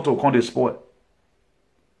 Now their motor can't they spoil.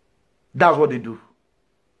 That's what they do.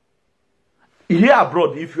 Here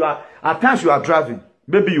abroad, if you are at times you are driving,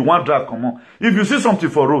 maybe you want to drive, come on. If you see something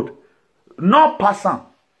for road, not pass on.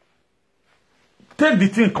 Take the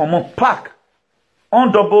thing, come on, park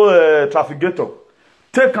on double traffic gator.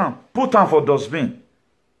 Take them, put them for dustbin.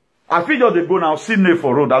 I feel they go now, see me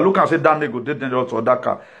for road. I look and say, that nigga did to that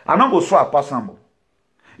car. I don't go so I pass them.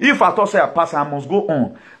 If I thought say I pass, I must go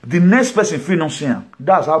on. The next person feel no see him.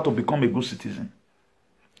 That's how to become a good citizen.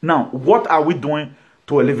 Now, what are we doing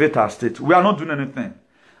to elevate our state? We are not doing anything.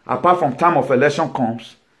 Apart from time of election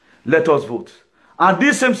comes, let us vote. And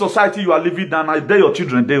this same society you are living down, now there your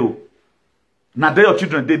children, they will. Now there your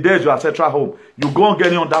children, there is your ancestral home. You go and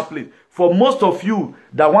get on that place. For most of you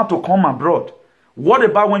that want to come abroad, what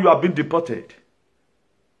about when you are being deported?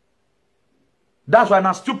 That's why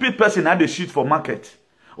now stupid person had a shit for market.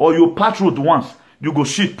 Or you pass road once, you go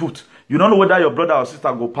shit put. You don't know whether your brother or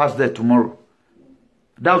sister go pass there tomorrow.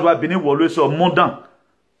 That's why Benin will always say, modern.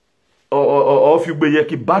 Or if you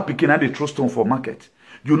be bad picking at the trust stone for market.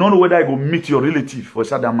 You don't know whether you go meet your relative for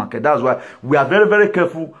that market. That's why we are very, very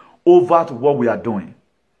careful over to what we are doing.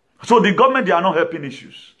 So the government, they are not helping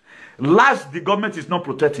issues. Last, the government is not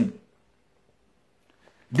protecting.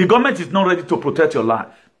 The government is not ready to protect your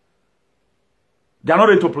life. They are not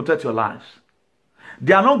ready to protect your lives.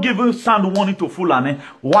 They are not giving sound warning to Fulani.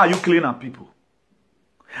 Why are you killing people?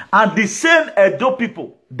 And the same Edo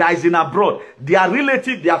people that is in abroad, their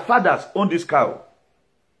relatives, their fathers own this cow.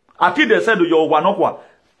 I think they said your Wanokwa,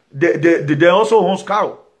 they also own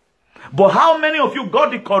cow. But how many of you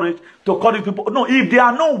got the courage to call these people? No, if they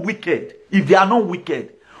are not wicked,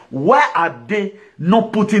 why are they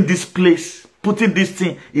not putting this place, putting this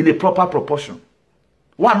thing in a proper proportion?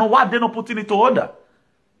 Why are they not putting it to order?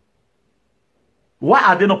 Why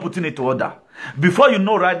are they not putting it to order? Before you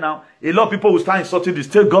know right now, a lot of people will start insulting the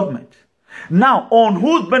state government. Now, on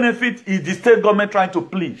whose benefit is the state government trying to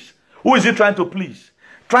please? Who is it trying to please?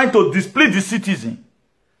 Trying to displease the citizen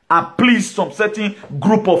and please some certain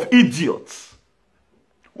group of idiots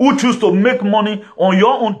who choose to make money on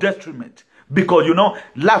your own detriment Because, you know,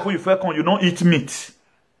 life when you first come, you don't eat meat.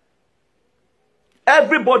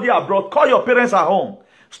 Everybody abroad, call your parents at home.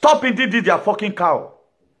 Stop eating their fucking cow.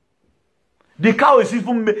 The cow is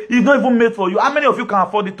not even made for you. How many of you can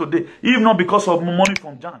afford it today? If not because of money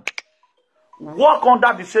from Jan. Work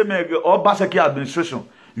under the same Obaseki administration.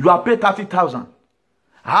 You are paid 30,000.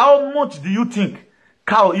 How much do you think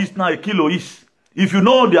cow is now, a kilo is? If you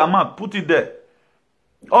know the amount, put it there.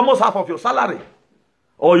 Almost half of your salary.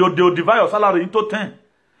 Or they'll divide your salary into 10.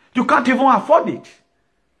 You can't even afford it.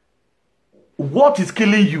 What is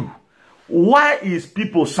killing you? Why is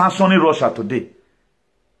people sanctioning Russia today?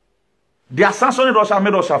 They are sanctioning Russia,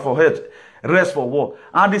 made Russia for health, rest for war.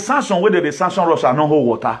 And the sanction, whether they sanction Russia, no hold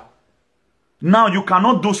water. Now you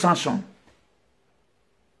cannot do sanction.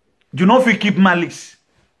 You know if you keep malice.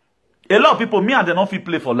 A lot of people, me and they don't feel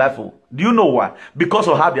play for life. Oh. Do you know why? Because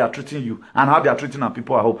of how they are treating you and how they are treating our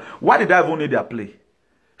people at home. Why did I even need their play?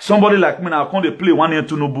 Somebody like me now, I can't play 1 year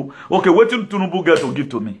Tunubu. Okay, what did Tunubu get to give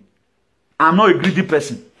to me? I'm not a greedy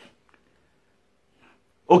person.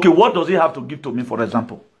 Okay, what does he have to give to me, for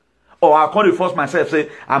example? Or I can't force myself, say,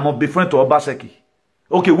 I must be friend to Obaseki.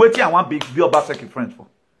 Okay, wait till I want to be Obaseki friend for.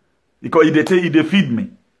 Because they feed me.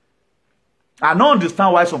 I don't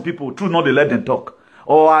understand why some people, true, not they let them talk.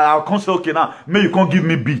 Or I'll come say, okay, now, maybe you can't give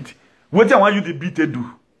me beat. Wait till I want you the beat they do.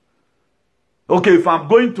 Okay, if I'm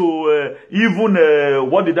going to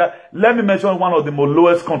let me mention one of the most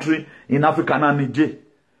lowest country in Africa now, Niger.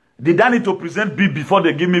 Did I need to present beat before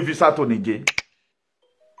they give me visa to Niger?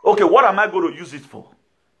 Okay, what am I going to use it for?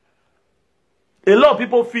 A lot of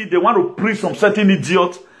people feel they want to preach some certain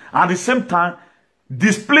idiots, and at the same time,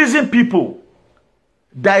 displeasing people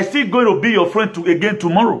that is still going to be your friend again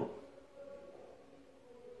tomorrow.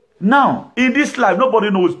 Now, in this life, nobody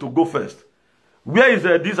knows to go first. Where is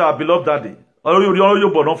this our beloved daddy?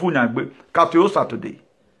 Today.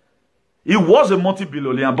 He was a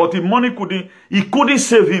multi-billionaire, but the money couldn't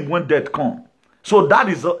save him when death come. So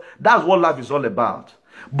that's what life is all about.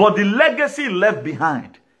 But the legacy left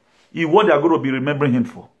behind is what they are going to be remembering him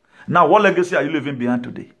for. Now, what legacy are you leaving behind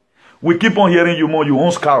today? We keep on hearing you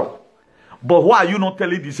own cow. But why are you not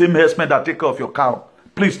telling the same herdsmen that take care of your cow?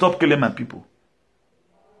 Please stop killing my people.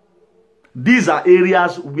 These are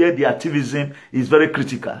areas where the activism is very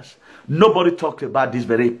critical. Nobody talked about this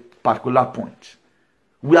very particular point.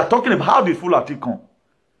 We are talking about how the FULANI come.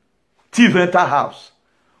 Thief enter house.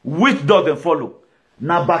 Which door they follow?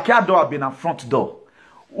 Now backyard door have been a front door.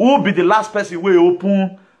 Who be the last person we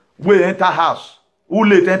open, we enter house? Who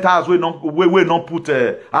late enter house we not put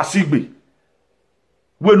a sigbe?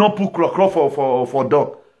 We not put clock for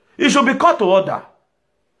door. It should be cut to order.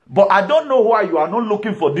 But I don't know why you are not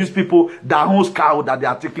looking for these people that owns cow that they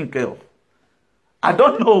are taking care of. I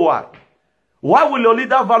don't know why. Why will your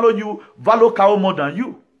leader value cow more than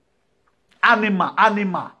you?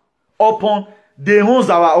 Animal. Upon they owns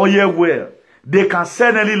our oil well. They can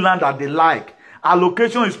sell any land that they like.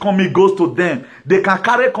 Allocation is coming, goes to them. They can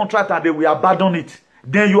carry contract and they will abandon it.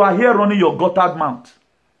 Then you are here running your gutted mouth.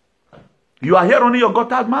 You are here running your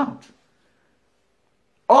gutted mouth.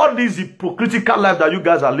 All this hypocritical life that you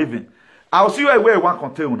guys are living. I'll see you where I want to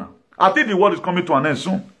contain now. I think the world is coming to an end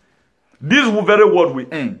soon. This very world will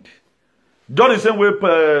end. Just the same way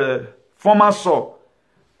former Saul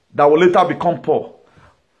that will later become Paul.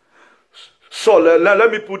 So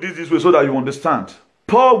let me put this way so that you understand.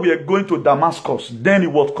 Paul were going to Damascus. Then he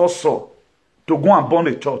was called Saul to go and burn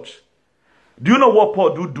a church. Do you know what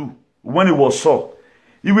Paul do when he was Saul?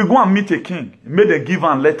 He will go and meet a king. He made a give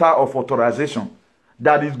and letter of authorization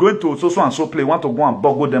that is going to so and so place, want to go and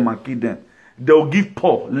boggle them and kill them. They will give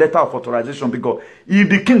Paul letter of authorization because if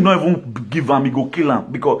the king don't even give him, he go kill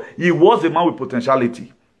him because he was a man with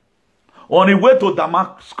potentiality. On his way to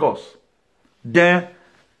Damascus, then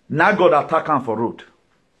now God attack him for road.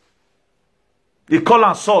 He called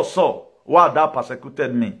him Saul, why thou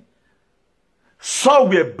persecuted me? Saul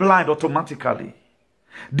were blind automatically.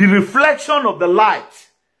 The reflection of the light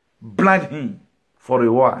blinded him for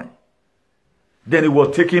a while. Then he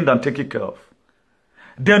was taken care of.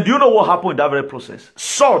 Then do you know what happened in that very process?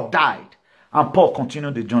 Saul died and Paul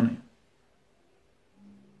continued the journey.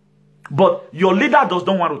 But your leader does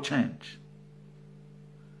not want to change.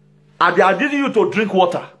 And they are needing you to drink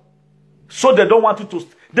water. So they don't want you to,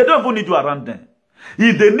 they don't even need you around them.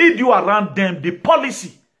 If they need you around them, the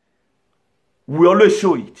policy will always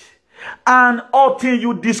show it. And until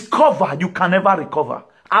you discover, you can never recover.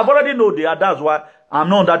 I've already know they are, that's why I'm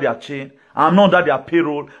not under their chain. I'm not under their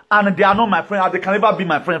payroll. And they are not my friend. They can never be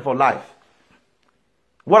my friend for life.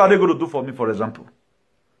 What are they going to do for me, for example?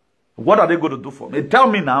 What are they going to do for me? Tell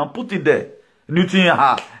me now. Put it there.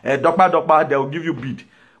 Dokpa, they will give you bid.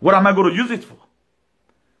 What am I going to use it for?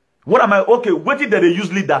 What am I, okay, what did they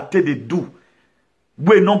use leader till they do?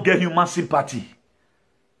 We not get human sympathy.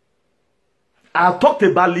 I talked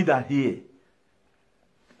about leader here.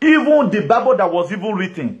 Even the Bible that was even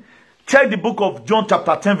written, check the book of John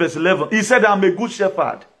chapter 10 verse 11. He said, I'm a good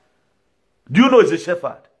shepherd. Do you know he's a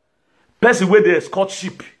shepherd? Person where they escort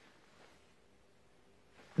sheep.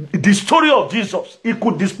 The story of Jesus, he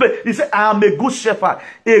could display. He said, I am a good shepherd.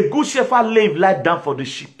 A good shepherd laid life down for the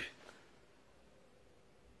sheep.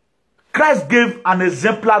 Christ gave an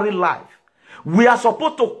exemplary life. We are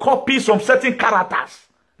supposed to copy some certain characters,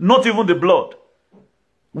 not even the blood.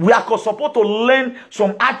 We are supposed to learn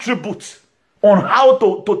some attributes on how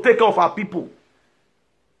to take care of our people.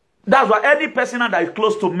 That's why any person that is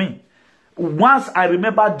close to me, once I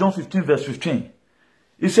remember John 15 verse 15,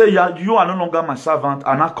 he said, you are no longer my servant,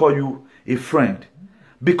 and I call you a friend.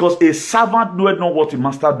 Because a servant doeth not what a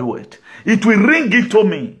master doeth. It will ring it to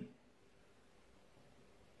me.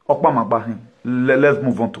 Let's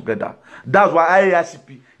move on together. That's why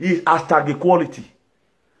IACP is hashtag equality.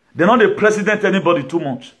 They're not the president anybody too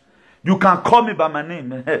much. You can call me by my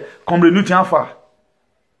name. COMRADE.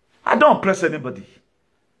 I don't press anybody.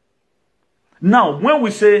 Now, when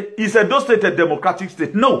we say, is Edo State a democratic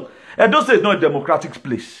state? No. Edo State is not a democratic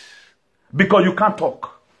place. Because you can't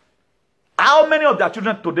talk. How many of their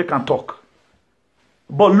children today can talk?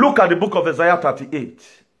 But look at the book of Isaiah 38.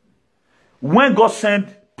 When God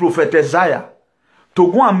sent Prophet Isaiah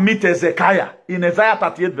to go and meet Ezekiah in Isaiah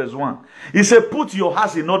 38 verse 1, he said, put your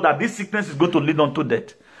hearts in order. This sickness is going to lead on to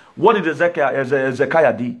death. What did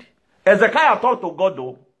Ezekiah did? Ezekiah talked to God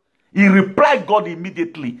though. He replied God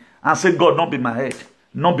immediately and said, God, not be my head.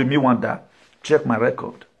 Not be me one that. Check my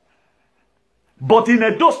record. But in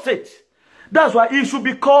Edo State, that's why it should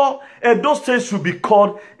be called, Edo State should be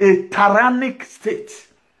called a tyrannic state.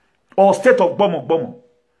 Or state of Bomo.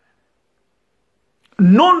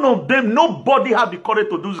 None of them, nobody have the courage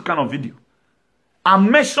to do this kind of video. I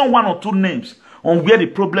mentioned one or two names on where the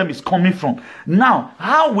problem is coming from. Now,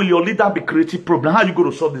 how will your leader be creating problem? How are you going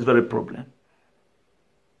to solve this very problem?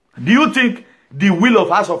 Do you think the will of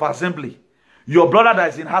House of Assembly, your brother that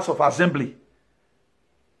is in House of Assembly,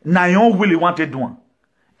 now your own will he wanted one?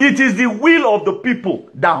 It is the will of the people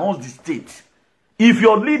that owns the state. If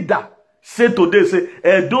your leader say today,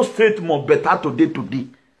 say, those states must better today.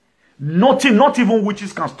 Nothing, not even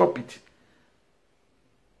witches can stop it.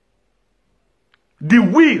 The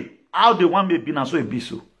will, how they want me be now, so it be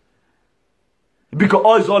so. Because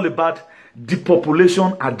all is all about the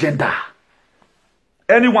population agenda.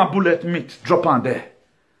 Anyone bullet meat, drop on there.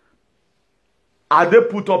 Are they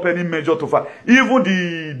put up any measure to fight? Even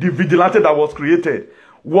the vigilante that was created,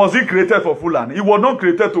 was it created for Fulani? It was not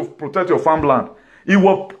created to protect your farmland. It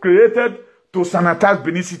was created to sanitize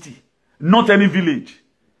Benin City, not any village.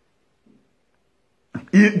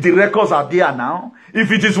 The records are there now.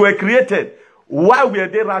 If it is were created, why were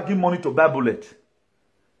they ragging money to buy bullet?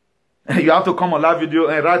 You have to come on live video,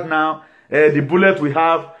 and right now, the bullet we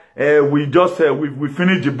have, we just we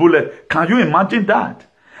finished the bullet. Can you imagine that?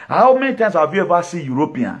 How many times have you ever seen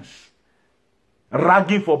Europeans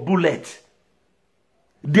ragging for bullets?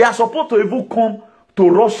 They are supposed to even come to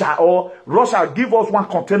Russia, or Russia give us one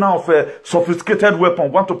container of sophisticated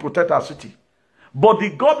weapon, want to protect our city. But the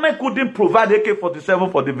government couldn't provide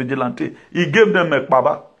AK-47 for the vigilante. He gave them a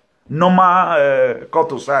kbaba, normal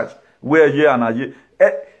cut size, where a year and a year.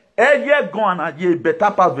 A year gone and a year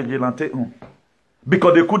better pass vigilante.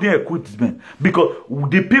 Because they couldn't equip them. Because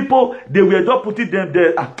the people, they were just putting them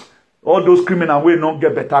there. All those criminals will not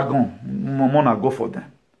get better gun. Mona go for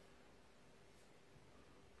them.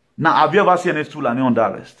 Now, have you ever seen any Fulani under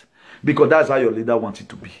arrest? Because that's how your leader wants it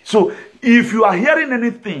to be. So, if you are hearing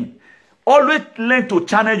anything, always learn to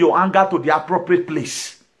channel your anger to the appropriate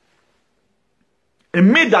place.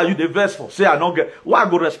 And me that you the verse for, say I don't get, why I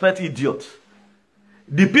go respect idiots?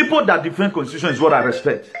 The people that defend constitution is what I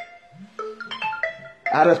respect.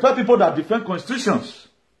 I respect people that defend constitutions.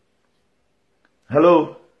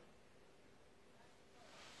 Hello?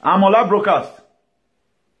 I'm on live broadcast.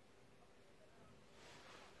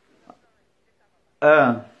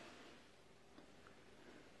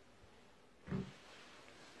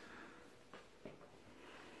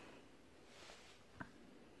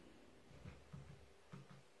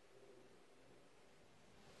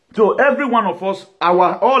 So every one of us,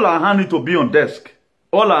 all our hand need to be on desk.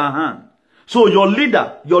 All our hand. So your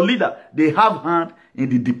leader, they have hand in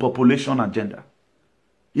the depopulation agenda.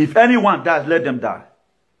 If anyone dies, let them die.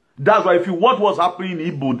 That's why if you what was happening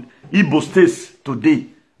in Igbo states today,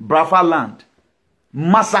 Brafa land,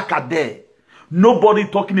 massacre there. Nobody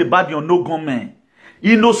talking about your no gunmen.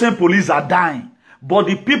 Innocent police are dying. But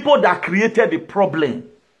the people that created the problem,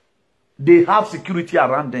 they have security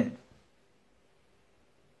around them.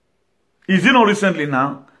 Is it not recently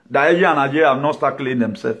now that Nigeria and Nigeria have not started killing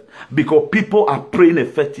themselves? Because people are praying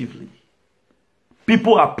effectively.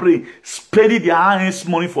 People are praying, spending their hands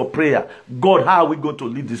money for prayer. God, how are we going to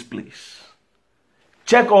leave this place?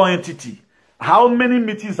 Check our entity. How many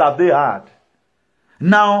meetings have they had?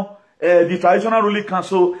 Now, the traditional ruling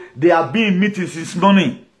council, they have been in meetings since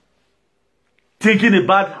morning, thinking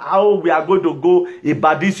about how we are going to go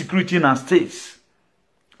about this security in our states.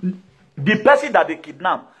 The person that they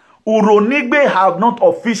kidnapped, Uronigbe have not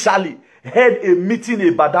officially held a meeting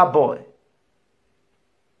about that boy.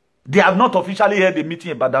 They have not officially held a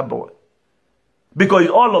meeting about that boy. Because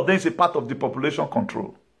all of them is a part of the population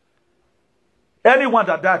control. Anyone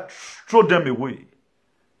that died, throw them away.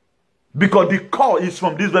 Because the call is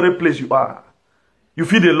from this very place you are. You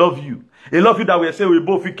feel they love you. They love you that way. Say we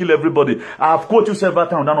both will kill everybody. I have quoted you several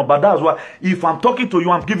times, but that's why if I'm talking to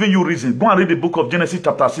you, I'm giving you reason. Go and read the book of Genesis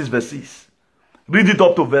chapter 6 verse 6. Read it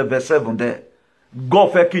up to verse 7 there.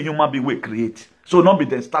 God faking human being will create. So not be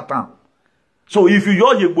the start time. So if you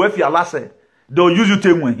if you are they'll use you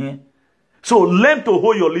to here. So learn to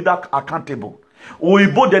hold your leader accountable. Or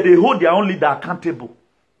that they hold their own leader accountable.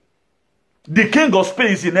 The king of Spain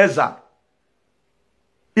is in Ezra.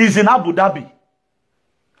 He's in Abu Dhabi.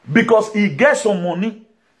 Because he gets some money.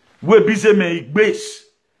 Where busy me base.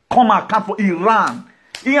 Come account for Iran.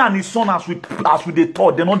 He and his son as we they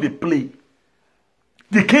thought, they know they play.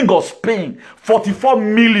 The king of Spain, 44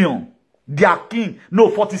 million. Their king. No,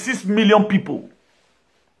 46 million people.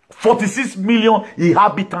 46 million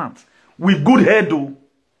inhabitants. With good head though.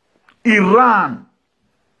 Iran.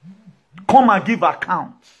 Come and give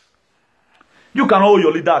accounts. You can hold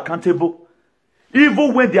your leader accountable.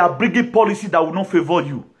 Even when they are bringing policy that will not favor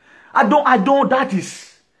you. I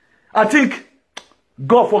think,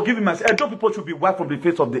 God forgive me, I don't people should be wiped from the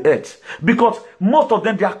face of the earth. Because most of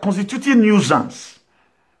them, they are constituting nuisance.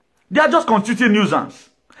 They are just constituting nuisance.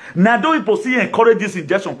 Now, don't people see encourage this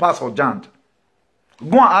injection pass or jant?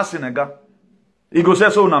 Go and ask Senegal. He goes, say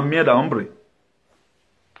so na mierda hombre.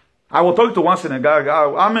 I was talking to one Senegal guy,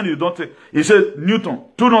 how many you don't take? He said, Newton,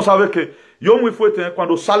 tu non savais que yo mou fouete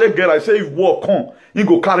quando sale guerre, I say if war come, he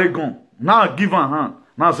go carry gun. Now give a hand.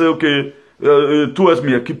 Now say okay, towards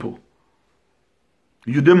me equipo.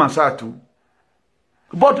 You dey my side too.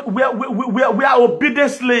 But we are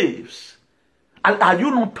obedient slaves. Are you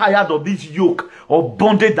not tired of this yoke of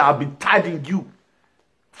bondage that have been tied in you?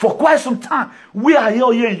 For quite some time, we are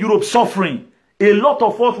here in Europe suffering. A lot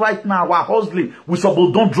of us right now are hustling. We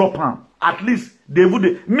suppose don't drop them. At least they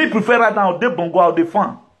would. Me prefer right now they bongo out the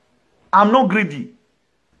farm. I'm not greedy.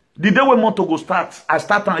 The day when Montogo starts, I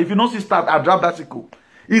start. If you don't see start, I drop bicycle.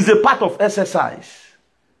 It's a part of exercise.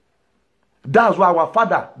 That's why our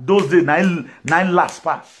father those days nine last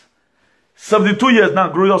pass. 72 years now,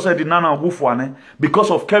 grow yourself in Nana Wufwane because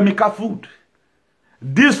of chemical food.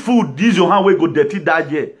 This food, this your hand will go dirty that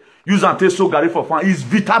year. Use and taste so gary for fun. It's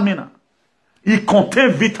vitamin. It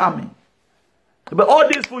contains vitamin. But all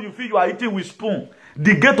this food you feel you are eating with spoon.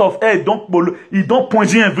 The gate of air it don't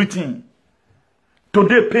poison everything.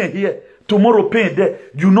 Today pain here, tomorrow pain there.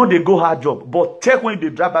 You know they go hard job. But check when they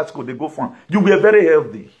drive bicycle, they go fun. You were very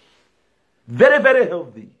healthy. Very, very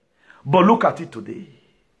healthy. But look at it today.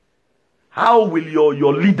 How will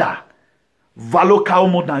your leader value cow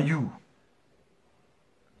more than you?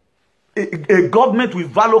 A government will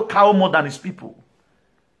value cow more than its people.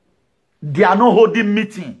 They are not holding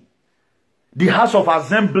meeting. The House of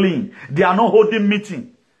Assembly, they are not holding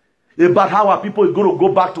meeting about how our people are going to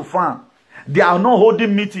go back to farm. They are not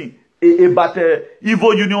holding meeting about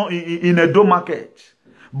Evo Union in Edo market.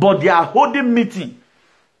 But they are holding meeting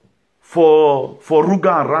for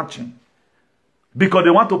Ruga and ranching. Because they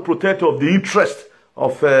want to protect of the interest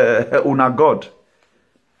of Una God.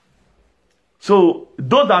 So,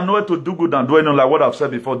 those that know how to do good and do anything like what I've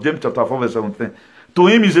said before, James chapter 4 verse 17. To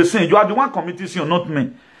him is a sin. You are the one committing sin, not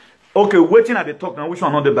me. Okay, waiting at the talk now. Which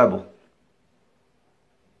one not the Bible?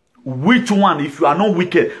 Which one, if you are not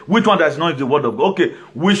wicked, which one that is not the word of God? Okay,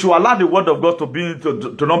 we should allow the word of God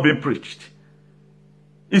to not be preached.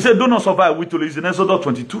 He said, do not suffer a wish to live. In Exodus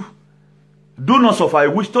 22. Do not suffer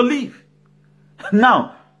a wish to live.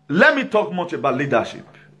 Now, let me talk much about leadership.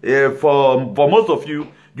 For most of you,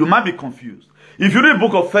 you might be confused. If you read the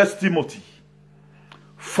book of 1 Timothy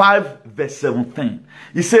 5 verse 17,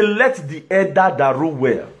 he said, let the elder that rule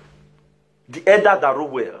well. The elder that rule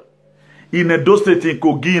well. In Edo State, in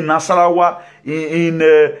Kogi, in Nasarawa, in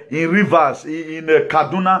Rivers, in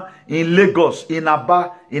Kaduna, in Lagos, in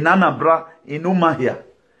Aba, in Anambra, in Umahia.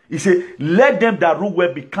 He said, let them that rule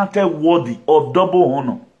well be counted worthy of double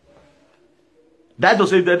honor. That does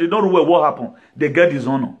say that they don't rule well, what happened? They get his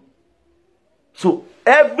honor. So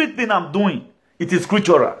everything I'm doing, it is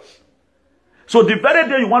scriptural. So the very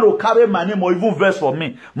day you want to carry my name or even verse for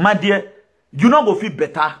me, my dear, you not go feel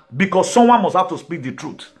better because someone must have to speak the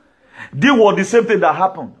truth. This was the same thing that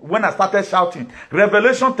happened when I started shouting.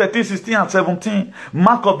 Revelation 13, 16 and 17,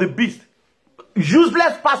 mark of the beast.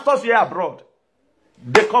 Useless pastors here abroad.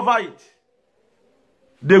 They cover it.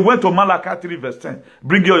 They went to Malachi 3 verse 10.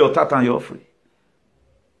 Bring your tithe and your offering.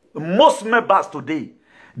 Most members today,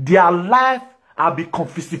 their life have been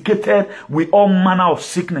confiscated with all manner of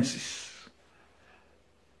sicknesses.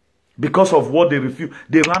 Because of what they refuse.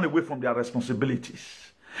 They ran away from their responsibilities.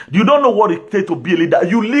 You don't know what it takes to be a leader.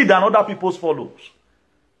 You lead and other people's follows.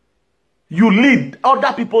 You lead,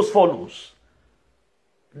 other people's follows.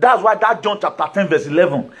 That's why that John chapter 10 verse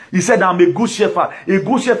 11, he said, I'm a good shepherd. A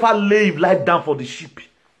good shepherd lay his life down for the sheep.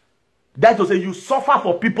 That to say, you suffer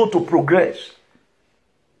for people to progress.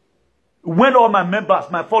 When all my members,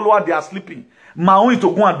 my followers, they are sleeping, my own is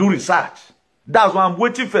to go and do research. That's why I'm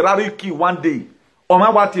waiting Ferrari key one day. Or my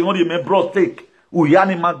what you want to bro take.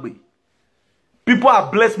 Uyani Magbe. People have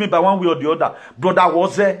blessed me by one way or the other. Brother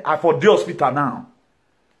was there. I for the hospital now.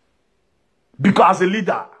 Because as a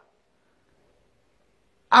leader,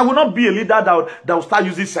 I will not be a leader that will start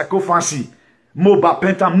using psychophancy, mobile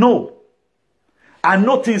pentam. No. I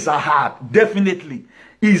know things are hard. Definitely.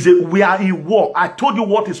 We are in war. I told you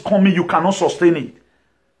what is coming. You cannot sustain it.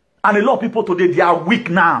 And a lot of people today, they are weak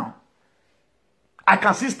now. I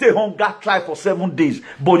can still stay home, God try for 7 days,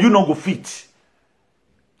 but you not go fit.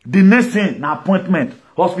 The next thing, na appointment,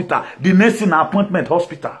 hospital. The next thing, na appointment,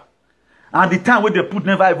 hospital. And the time where they put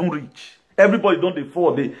never even reach. Everybody don't they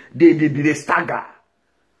fall, they stagger.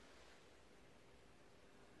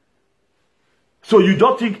 So you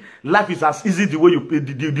don't think life is as easy the way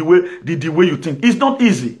you think. It's not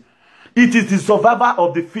easy. It is the survival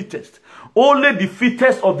of the fittest. Only the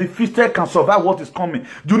fittest of the fittest can survive what is coming.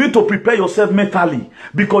 You need to prepare yourself mentally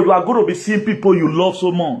because you are going to be seeing people you love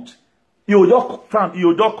so much. You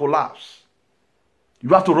will just collapse. You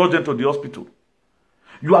have to rush them to the hospital.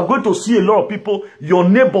 You are going to see a lot of people, your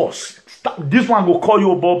neighbors. This one will call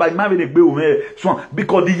you about by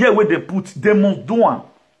because the year where they put, they must do one.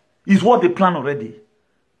 Is what they plan already.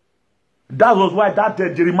 That was why that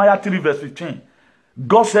Jeremiah 3 verse 15.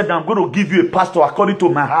 God said, I'm going to give you a pastor according to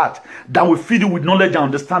my heart that will feed you with knowledge and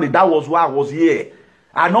understanding. That was why I was here.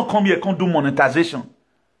 I not come here, can't do monetization.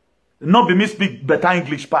 Not be me speak better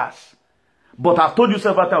English pass. But I've told you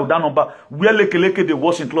several times with that number, where leke the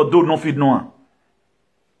washing cloth, don't feed no one.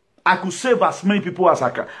 I could save as many people as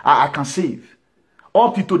I can save.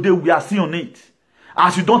 Up to today, we are still on it.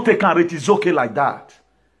 As you don't take and rate, it's okay like that.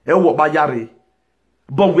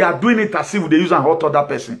 But we are doing it as if they use and hurt other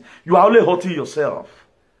person. You are only hurting yourself.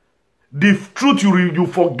 The truth you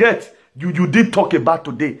forget, you did talk about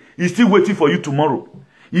today, is still waiting for you tomorrow.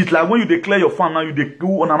 It's like when you declare your farm now, you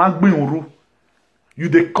go on an uru. You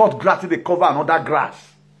cut grass, they cover another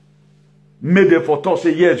grass. May they for talk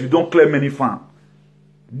say yes, you don't clear many farm.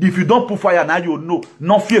 If you don't put fire now, you know,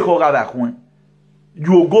 no fear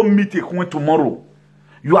you will go meet a coin tomorrow.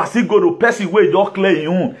 You are still going to person where you don't clear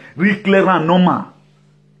your own, re-clear and normal.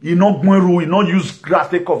 You not use grass,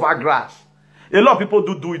 they cover grass. A lot of people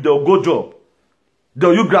do it, they'll go job.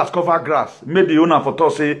 They'll use grass, cover grass. Maybe the owner for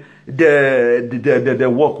talk say they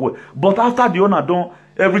work well. But after the owner done,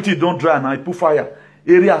 everything don't dry and I put fire.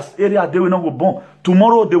 Area they will not go burn.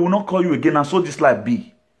 Tomorrow they will not call you again and so this life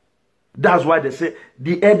be. That's why they say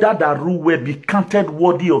the elder that rule will be counted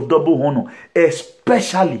worthy of double honor,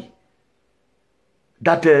 especially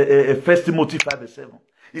that 1 Timothy 5:7.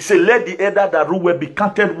 He said, let the elder that rule will be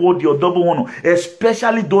counted worthy of double honor,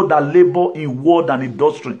 especially those that labor in word and in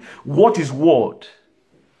doctrine. What is word?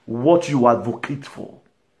 What you advocate for.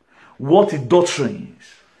 What is doctrines?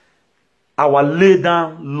 Our laid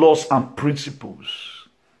down laws and principles.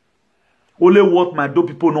 Only what my do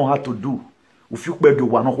people know how to do. If you beg you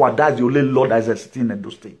one, that's the only law that is existing in the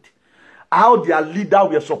state. How their leader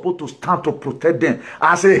were supposed to stand to protect them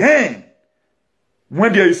as a hand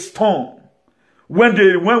when there is storm. When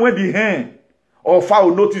the hen or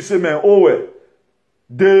fowl notice say man, oh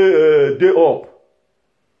they up.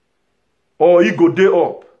 Or he go day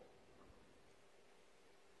up.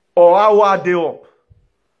 Or our day up.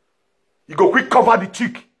 You go quick cover the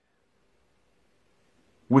cheek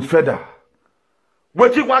with feather.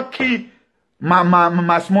 What you want key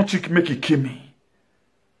my small chick make it kill me.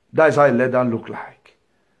 That is how a leather look like.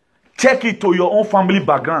 Check it to your own family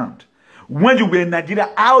background. When you were in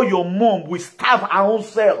Nigeria, how your mom will starve her own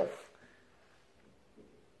self.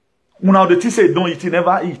 Now the teacher say don't eat, he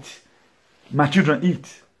never eat. My children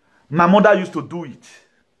eat. My mother used to do it.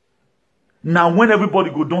 Now when everybody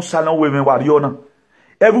go don't silent women warrior,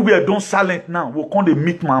 everywhere don't silent now. We come they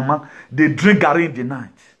meet mama, they drink garri in the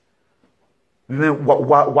night.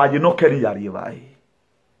 Why you not carry your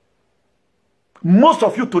most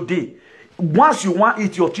of you today, once you want to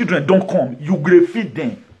eat, your children don't come. You will feed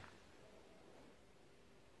them.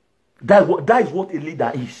 That is what a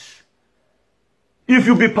leader is. If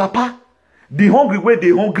you be papa, the hungry way they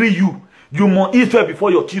hungry you must eat well before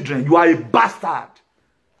your children. You are a bastard.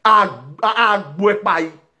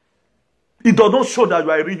 It does not show that you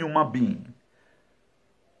are a real human being.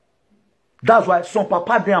 That's why some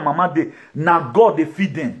papa there and mama there, now God they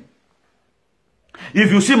feed them.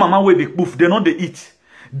 If you see mama where they poof, they know they eat.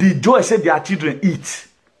 The joy said their children eat.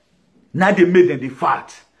 Now they made them the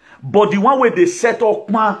fat. But the one where they set up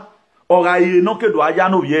man or I no ke do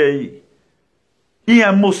ayano ye.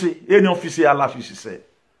 Iyan mose any officer Allah say.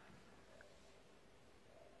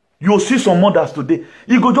 You see some mothers today.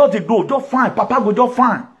 You go just go, just fine. Papa go just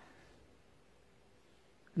fine.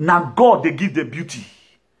 Now God they give the beauty.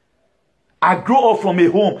 I grow up from a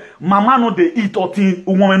home. Mama no they eat or thing.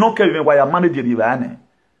 Woman no care even why I manage the river.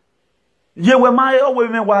 Ye we my always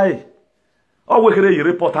even why. Always create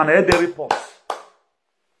report and head the reports.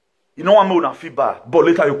 You know I'm not feel bad, but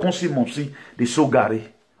later you can see Monsi they so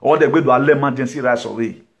gary or they go to an emergency rice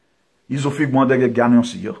away. Ils ont fait moi de gagner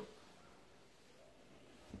aussi yo.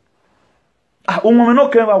 Ah, woman no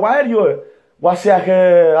care why you was say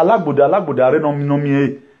alagboda re no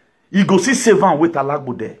mi. You go see seven with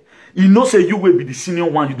alagboda. You know, say you will be the senior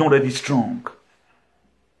one, you don't ready strong.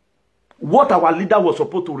 What our leader was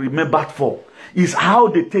supposed to remember for is how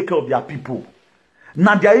they take care of their people.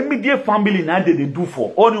 Now, their immediate family, now they do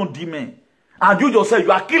for all your demon. And you just say,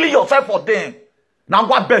 you are killing yourself for them. Now,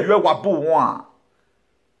 what bet you are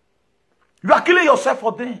You are killing yourself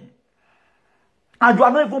for them. And you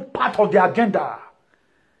are not even part of the agenda.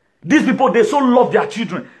 These people, they so love their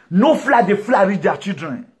children. No fly, they fly with their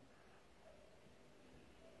children.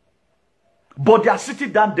 But they are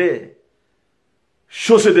sitting down there.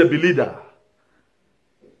 Shows they be leader.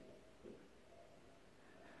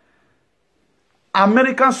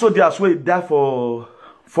 American soldiers were there for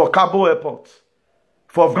Kabul airport.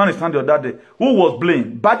 For Afghanistan the other day. Who was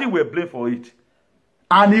blamed? Badi were blamed for it.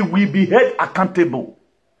 And he will be held accountable.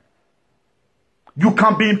 You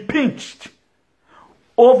can be impeached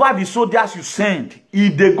over the soldiers you send.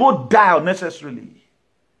 If they go die unnecessarily,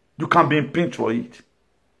 you can be impeached for it.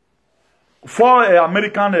 For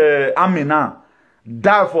American army now,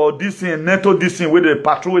 die for this thing, NATO this thing, where they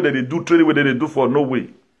patrol, where they do training, where they do for no way.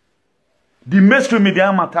 The mainstream media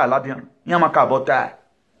yamaka about that.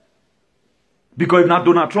 Because if not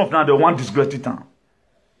Donald Trump now, they want disgrace it down.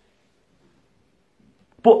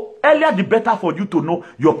 But earlier the better for you to know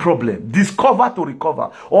your problem. Discover to recover.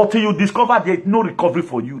 Until you discover there is no recovery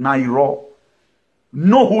for you. Now you're raw.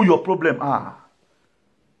 Know who your problem are.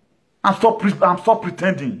 And stop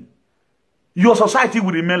pretending. Your society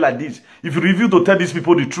will remain like this if you refuse to tell these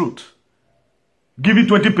people the truth. Give it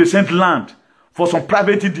 20% land for some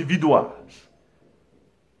private individuals.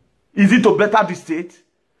 Is it to better the state?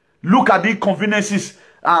 Look at the inconveniences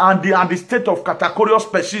and the state of categorical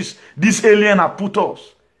species this alien have put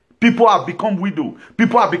us. People have become widow.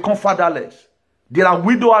 People have become fatherless. There are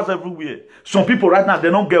widowers everywhere. Some people right now, they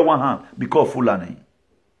don't get one hand because of Fulani.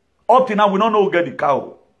 Up till now, we don't know who get the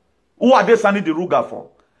cow. Who are they sending the Ruga for?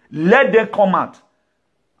 Let them come out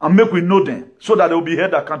and make we know them so that they will be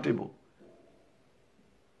held accountable.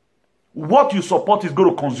 What you support is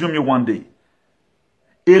going to consume you one day.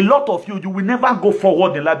 A lot of you will never go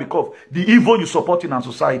forward in life because the evil you support in our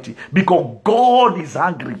society. Because God is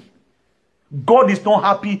angry. God is not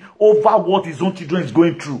happy over what his own children is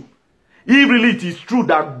going through. If really it is true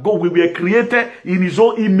that God, we were created in his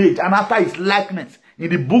own image and after his likeness in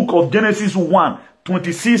the book of Genesis 1,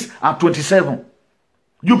 26 and 27.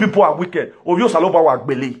 You people are wicked. You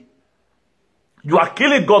are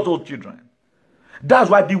killing God's own children.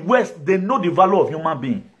 That's why the West, they know the value of human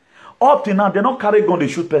being. Up till now, they don't carry gun, they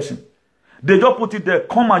shoot person. They just put it there.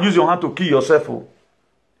 Come and use your hand to kill yourself. Come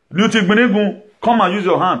and use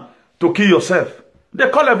your hand to kill yourself. They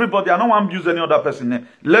call everybody. I don't want to use any other person's name.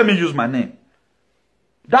 Let me use my name.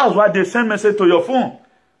 That's why they send message to your phone.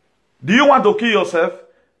 Do you want to kill yourself?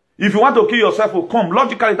 If you want to kill yourself, will come.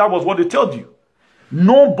 Logically, that was what they told you.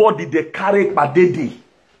 Nobody they carry per day.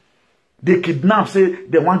 They kidnap, say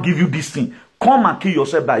they want to give you this thing. Come and kill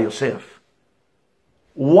yourself by yourself.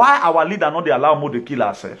 Why our leader not they allow more to kill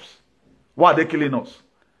ourselves? Why are they killing us?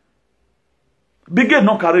 Big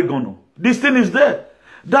not carry gun. This thing is there.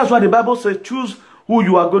 That's why the Bible says choose who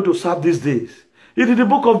you are going to serve these days. It is the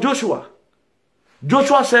book of Joshua.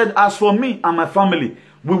 Joshua said, as for me and my family,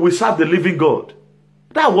 we will serve the living God.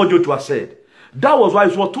 That's what Joshua said. That was why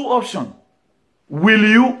it was two options. Will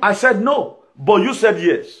you? I said no. But you said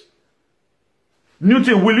yes.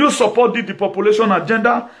 Newton, will you support the depopulation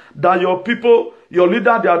agenda that your people, your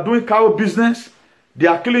leader, they are doing cow business? They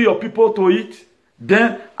are killing your people to eat?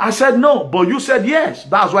 Then I said no. But you said yes.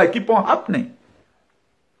 That's why it keep on happening.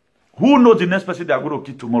 Who knows the next person they are going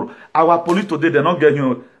to kill tomorrow? Our police today, they're not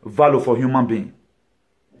getting value for human being.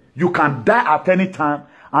 You can die at any time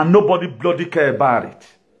and nobody bloody care about it.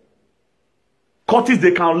 Courts,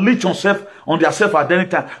 they can leech on their self at any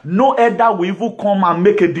time. No elder will even come and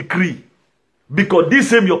make a decree. Because this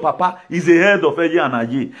same your papa is the head of Eye and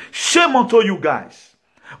Aye. Shame unto you guys.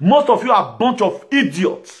 Most of you are a bunch of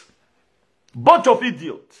idiots. Bunch of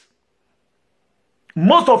idiots.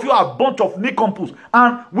 Most of you are a bunch of nicompoos.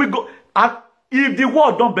 And we go, and if the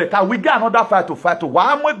world done better, we get another fight to fight.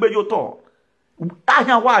 Why am I be your talk?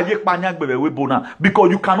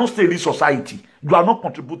 Because you cannot stay in this society. You have not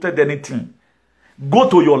contributed anything. Go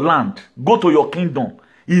to your land. Go to your kingdom.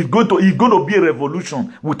 It's going to be a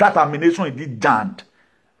revolution without termination in this giant.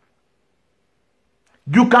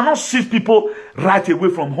 You cannot see people right away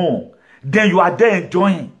from home. Then you are there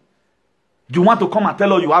enjoying. You want to come and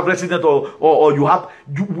tell us you have resident or you have...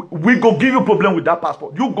 we go give you problem with that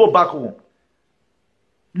passport. You go back home.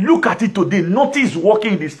 Look at it today. Nothing is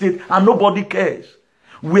working in the state and nobody cares.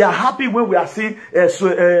 We are happy when we are seeing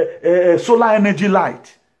solar energy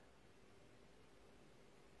light.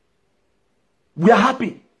 We are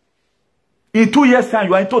happy. In 2 years' time,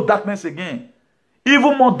 you are into darkness again.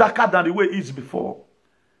 Even more darker than the way it is before.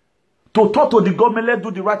 To talk to the government, let's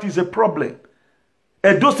do the right is a problem.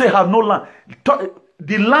 And those they have no land.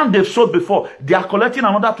 The land they've sold before, they are collecting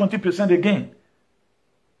another 20% again.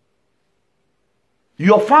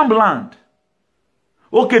 Your farmland.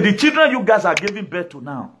 Okay, the children you guys are giving birth to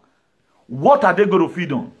now, what are they going to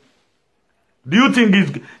feed on? Do you think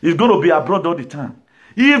it's going to be abroad all the time?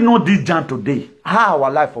 If not this Jan today, how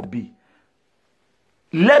our life will be?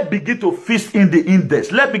 Let's begin to feast in the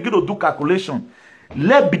index. Let's begin to do calculation.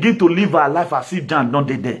 Let's begin to live our life as if Jan don't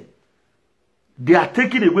there. They are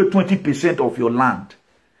taking away 20% of your land.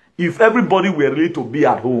 If everybody were ready to be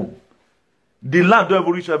at home, the land don't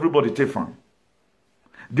ever reach everybody take from.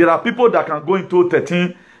 There are people that can go into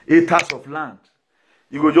 13 acres of land.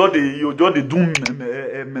 You just do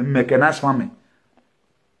mechanized farming.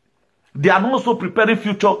 They are also preparing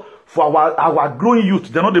future for our growing youth.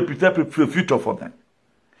 They're not preparing for future for them.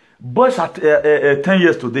 Boys are 10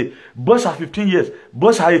 years today. Boys are 15 years.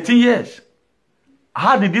 Boys are 18 years.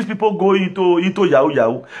 How did these people go into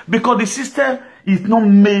Yahoo? Because the system is not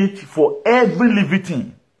made for every living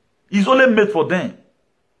thing. It's only made for them.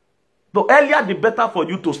 The earlier, the better for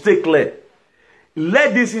you to stay clear.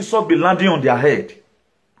 Let this insult be landing on their head.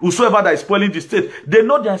 Whosoever that is spoiling the state, they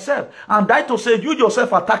know themselves. And that to say, you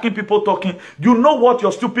yourself attacking people talking, you know what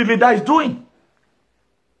your stupid leader is doing.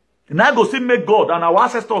 Now go see make God and our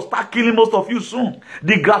ancestors start killing most of you soon.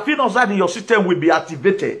 The graphene oxide in your system will be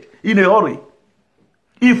activated in a hurry.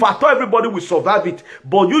 If I thought everybody will survive it,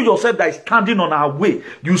 but you yourself that is standing on our way,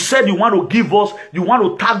 you said you want to give us, you want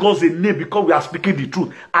to tag us a name because we are speaking the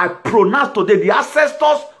truth. I pronounce today the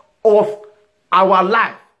ancestors of our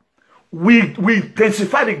life. We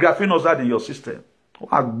intensify the graphene oxide in your system.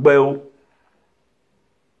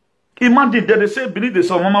 Imagine that they say beneath the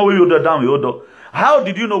sun, Mama, we order down, we order. How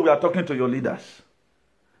did you know we are talking to your leaders?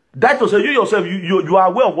 That to say you yourself, you are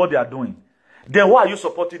aware of what they are doing. Then why are you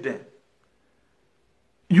supporting them?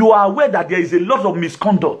 You are aware that there is a lot of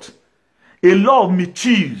misconduct, a lot of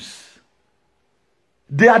mischiefs.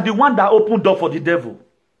 They are the one that opened door for the devil.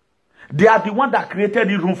 They are the one that created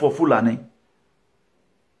the room for Fulani.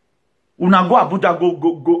 Una go Abuja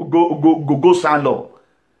go sign law.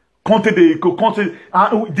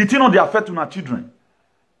 The thing on the affect on our children.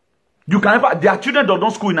 You can never, their children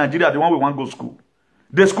don't school in Nigeria, the one we want to go school.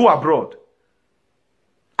 They school abroad.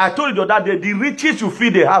 I told you that the riches you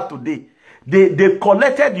feel they have today, they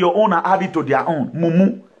collected your own and added to their own.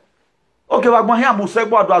 Mumu. Okay, we're going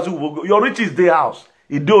here. Your riches their house.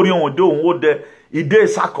 Ide orion ode. Ide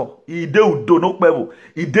sako. Ide udo no pevo.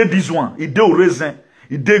 Ide this one. Ide resin.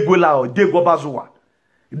 Ide gwela. Ide gobazuwa.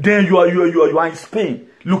 Then you are in Spain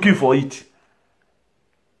looking for it.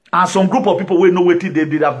 And some group of people will know what they did.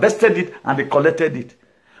 They have vested it and they collected it.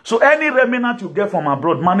 So any remnant you get from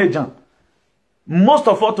abroad, manage them. Most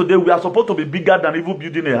of us today, we are supposed to be bigger than even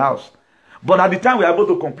building a house. But at the time we are able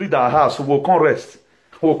to complete our house, we will come rest.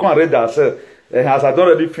 We will come read ourselves. As I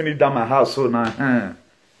already finished my house, so now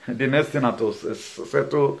the next thing I to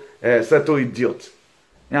settle idiot.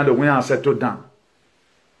 And the winner settled down.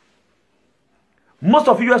 Most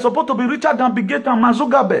of you are supposed to be richer than Bill Gates and Mark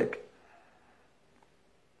Zuckerberg.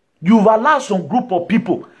 You've allowed some group of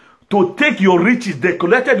people to take your riches. They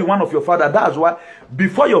collected the one of your father. That's why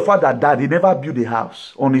before your father died, he never built a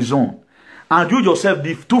house on his own. And you yourself,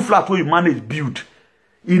 the 2 flats where you manage build,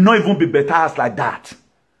 it not even be better house like that.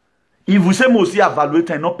 If we say most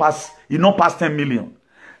evaluate and not pass 10 million.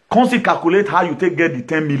 Constantly calculate how you take get the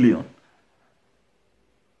 10 million.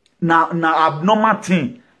 Now abnormal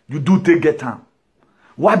thing you do take get time.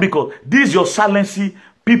 Why? Because this is your silency.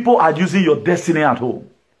 People are using your destiny at home.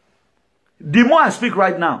 The more I speak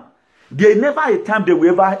right now, there never a time they will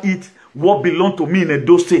ever eat what belonged to me in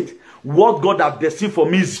Edo State. What God has destined for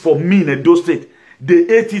me is for me in Edo State. They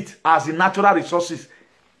ate it as the natural resources.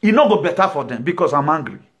 It not go better for them because I'm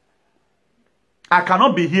angry. I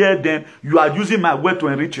cannot be here then. You are using my word to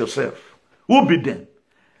enrich yourself. Who be them?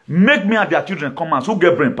 Make me and their children come out. Who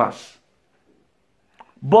get brain pass?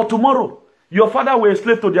 But tomorrow, your father will a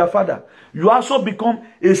slave to their father. You also become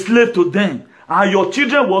a slave to them. And your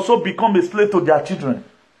children will also become a slave to their children.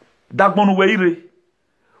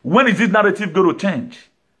 When is this narrative going to change?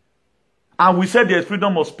 And we said there's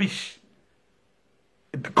freedom of speech.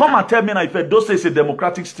 Come and tell me now if Edo State is a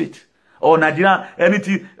democratic state. Or Nigeria,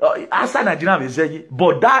 anything. Outside Nigeria,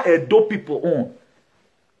 but that Edo people own.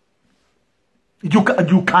 You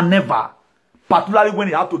can never. Particularly when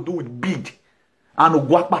you have to do with bead. And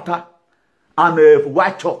guapata. And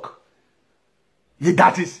white chalk.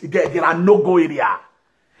 That is, there are no-go area.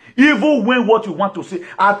 Even when what you want to say,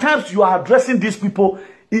 at times you are addressing these people.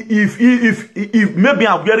 If maybe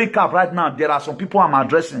I'm wearing cap right now, there are some people I'm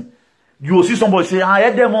addressing. You will see somebody say, "I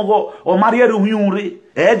had them over or marry you,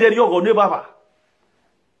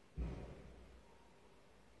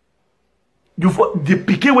 the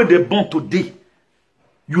picking when they born today.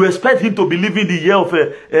 You expect him to be living the year of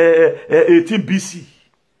 18 BC.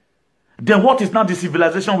 Then what is now the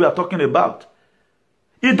civilization we are talking about?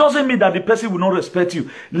 It doesn't mean that the person will not respect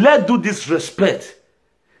you. Let's do this respect.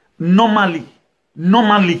 Normally.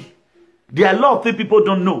 There are a lot of things people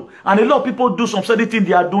don't know. And a lot of people do some certain things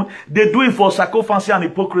they are doing. They do it for sycophancy and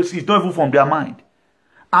hypocrisy. It's not even from their mind.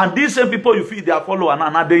 And these same people you feel they are following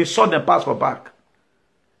and they insult them pass for back.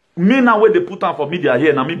 Me now when they put on for me, they are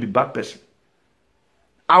here and I may be bad person.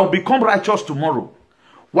 I will become righteous tomorrow.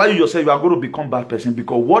 Why you yourself you are going to become bad person?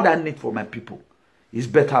 Because what I need for my people is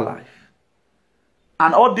better life.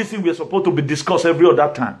 And all these things we are supposed to be discussed every other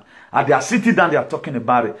time. And they are sitting down, they are talking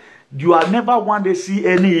about it. You are never one day see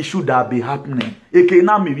any issue that be happening.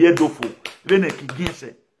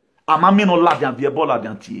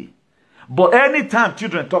 But anytime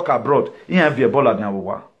children talk abroad,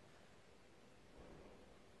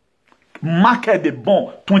 market the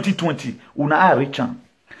bond 2020.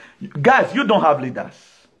 Guys, you don't have leaders.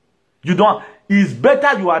 You don't. It's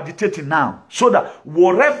better you are dictating now. So that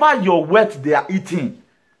whatever your wealth they are eating,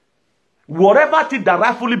 whatever thing that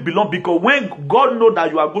rightfully belong, because when God knows that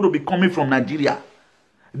you are going to be coming from Nigeria,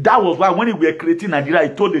 that was why when we were creating Nigeria,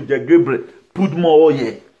 he told the Gabriel, put more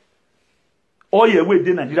oil. Oil where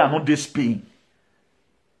they Nigeria not this Spain.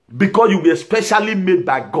 Because you were specially made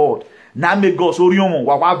by God. Now make God so your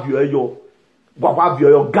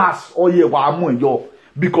gas oil your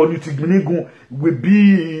because you will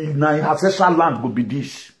be in ancestral land will be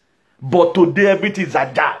this. But today everything is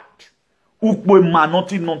like that.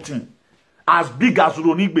 Nothing. As big as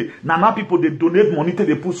Ronigbe. Now people they donate money to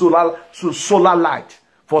they put solar light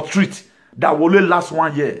for street that will only last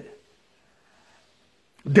 1 year.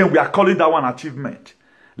 Then we are calling that one achievement.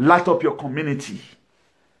 Light up your community.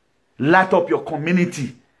 Light up your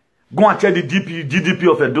community. Go and check the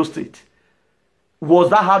GDP of Edo State. Was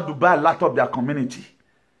that how Dubai light up their community?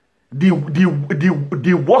 The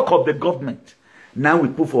work of the government. Now we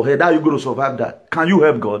put for head. How are you going to survive that? Can you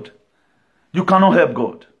help God? You cannot help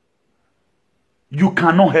God. You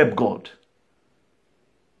cannot help God.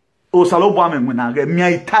 Osalobo amenwenage mi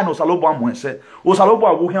aitan osalobo amwense osalobo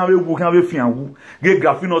awu kan we fian wu ge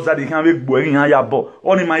grafino za de kan we gbo erin ya bo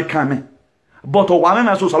oni my kan but o wa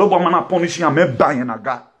me so osalobo amana punish am me ban na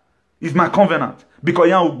ga is my covenant because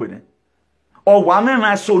yan ugbene o wa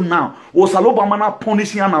me so now osalobo amana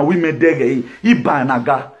punish am na we me dege e ban na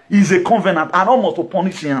ga is a covenant and almost to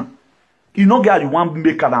punish am. You know guys you want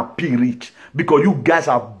make an appeal rich because you guys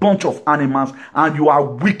are a bunch of animals and you are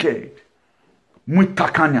wicked.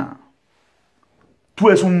 Mutakanya. Tu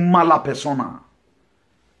es un mala persona.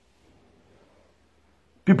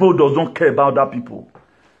 People don't care about that people.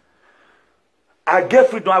 I get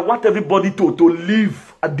freedom. I want everybody to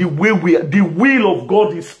live the way the will of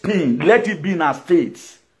God is being. Let it be in our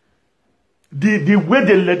states. The way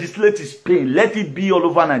they legislate is Spain. Let it be all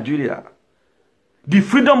over Nigeria. The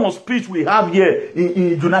freedom of speech we have here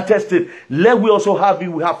in United States, let we also have it.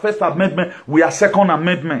 We have First Amendment, we have Second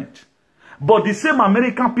Amendment. But the same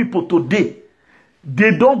American people today,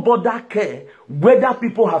 they don't bother care whether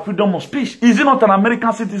people have freedom of speech. Is it not an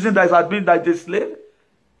American citizen that is admitted that is a slave?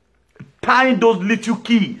 Tying those little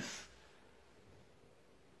keys.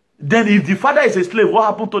 Then if the father is a slave, what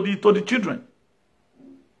happened to the children?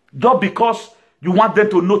 Just because you want them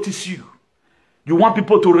to notice you. You want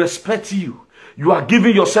people to respect you. You are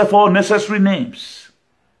giving yourself all necessary names.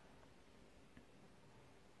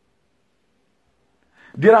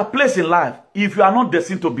 There are places in life, if you are not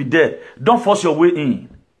destined to be there, don't force your way in.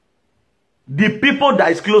 The people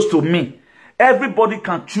that is close to me, everybody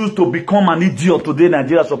can choose to become an idiot today in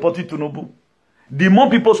Nigeria supporting Tinubu. The more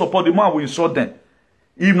people support, the more I will insult them.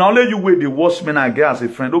 If not only you wait the worst men I get as a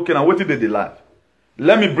friend, okay, now wait till they live.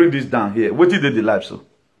 Let me bring this down here. Wait till they live, so.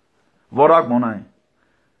 Vorak Monai.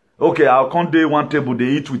 Okay, I'll come day one table, they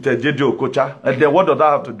eat with JJ Okocha. And then what does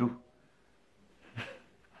that have to do?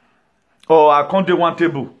 Or I'll come day one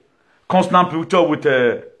table, constant picture with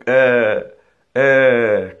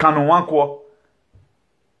Kanuwankwo.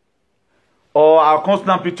 Or I'll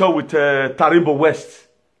constant picture with Taribo West.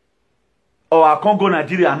 Or I can't go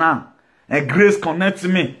Nigeria now. And Grace connects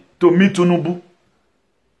me to meet Tinubu.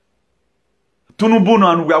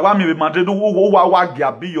 Tinubu and we are me Madrid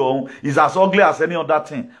who is as ugly as any other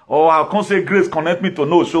thing. Or I can't say Grace connect me to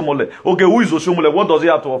know Oshomole. Okay, who is Oshomole? What does he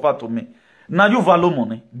have to offer to me? Now you value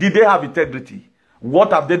money. Did they have integrity?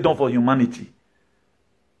 What have they done for humanity?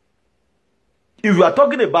 If you are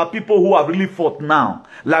talking about people who have really fought now,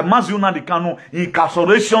 like Maziuna Dikanu,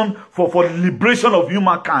 incarceration for liberation of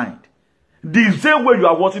humankind. The same way you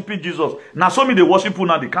are worshiping Jesus. Now show me the worship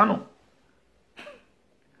Una Dikanu.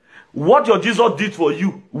 What your Jesus did for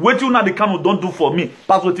you, what Una Dikanu don't do for me,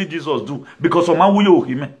 that's what Jesus do. Because of my will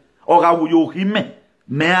him. Or I will him.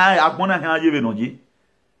 May I want to hear you.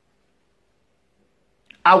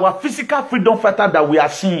 Our physical freedom fighter that we are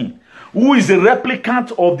seeing, who is a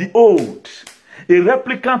replicant of the old, a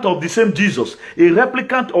replicant of the same Jesus, a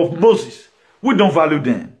replicant of Moses, we don't value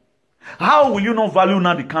them. How will you not value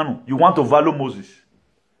Nnamdi Kanu? You want to value Moses.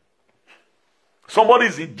 Somebody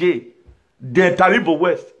is in jail. The Taribo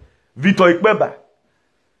West, Victor Ikpeba,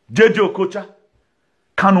 JJ Okocha,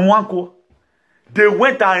 Kanuwankwo. They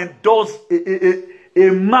went and endorsed a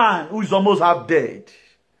man who is almost half dead.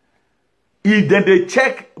 Then they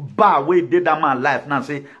check bar where did that man life now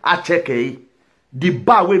say I check the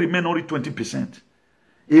bar will remain only 20%.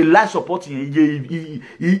 He lies supporting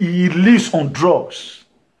he lives on drugs.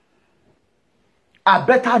 I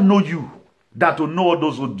better know you than to know all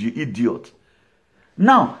those idiots.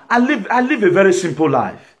 Now I live a very simple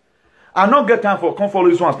life. I don't get time for come follow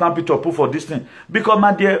this one, stamp it or put for this thing. Because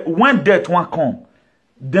my dear, when death won't come,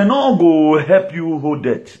 they not go help you hold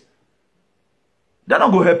death. They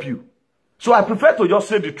not go help you. So I prefer to just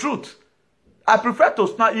say the truth. I prefer to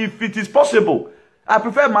stand, if it is possible, I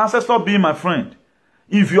prefer my ancestor being my friend.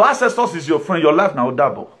 If your ancestors is your friend, your life now will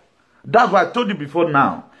double. That's why I told you before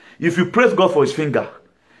now. If you praise God for his finger,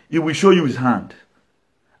 he will show you his hand.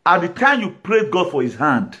 At the time you praise God for his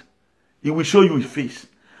hand, he will show you his face.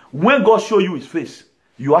 When God show you his face,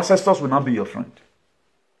 your ancestors will not be your friend.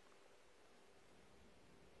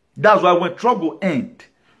 That's why when trouble ends,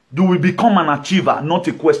 you will become an achiever, not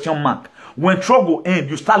a question mark. When trouble ends,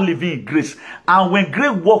 you start living in grace. And when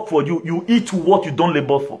grace work for you, you eat what you don't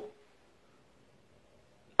labor for.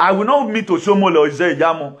 I will not meet Oshomole or Isaiah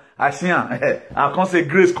Yamo. I say, I can't say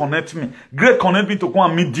grace connect me. Grace connect me to go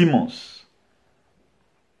and meet demons.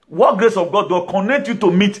 What grace of God will connect you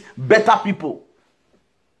to meet better people.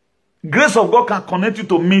 Grace of God can connect you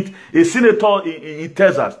to meet a senator in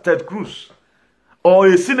Texas, Ted Cruz. Or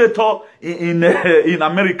a senator in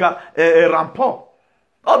America, Rand Paul.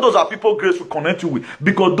 All those are people grace will connect you with.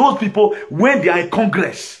 Because those people, when they are in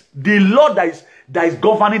Congress, the law that is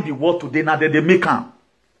governing the world today, now they make them.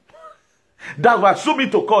 That's why sue me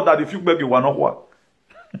to court that if you beg you will not work.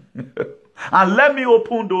 And let me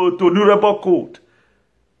open to New Rebel Code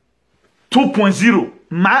 2.0,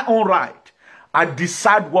 my own right. I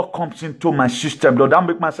decide what comes into my system. Does that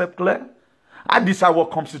make myself clear? I decide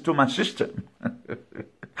what comes into my system.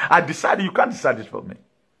 I decide, you can't decide it for me.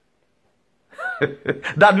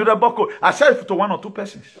 That New Rebel Code, I said it to one or two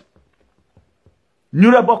persons.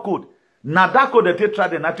 New Rebel Code. Now that code that they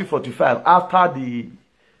tried in 1945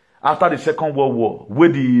 after the Second World War, where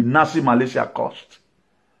the Nazi Malaysia caused.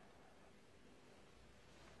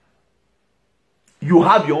 You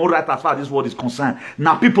have your own right as far as this word is concerned.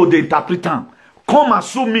 Now people, they interpret them. Come and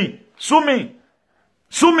sue me. Sue me.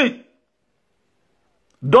 Sue me.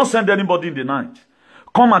 Don't send anybody in the night.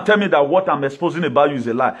 Come and tell me that what I'm exposing about you is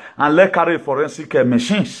a lie. And let's carry forensic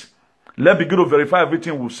machines. Let's begin to verify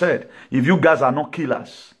everything we've said. If you guys are not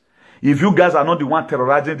killers, if you guys are not the one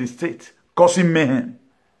terrorizing the state, causing mayhem,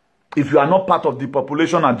 if you are not part of the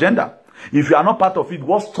population agenda, if you are not part of it,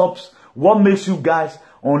 what makes you guys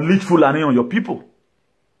unleash Fulani on your people?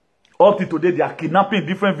 Up to today, they are kidnapping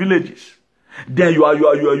different villages. Then you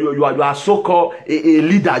are so-called a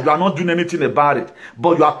leader. You are not doing anything about it.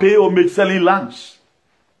 But you are paying homage, selling lands.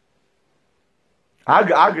 Thank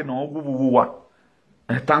God.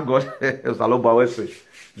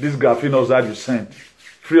 This graphene outside you sent.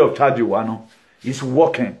 Free of charge, you know. It's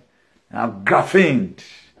working. And graphene.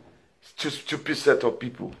 Stupid set of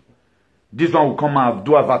people. This one will come and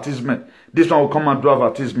do advertisement. This one will come and do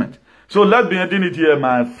advertisement. So let's be ending it here.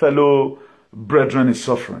 My fellow brethren is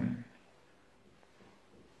suffering.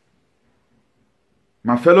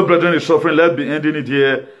 My fellow brethren is suffering. Let's be ending it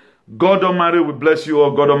here. God Almighty will bless you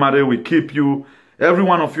all. God Almighty will keep you. Every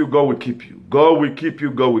one of you, God will keep you. God will keep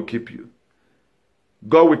you. God will keep you.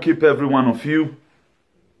 God will keep every one of you.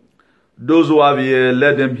 Those who have here,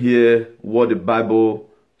 let them hear what the Bible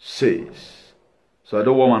says. So I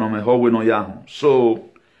don't want my whole way on Yahoo. So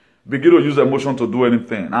begin to use emotion to do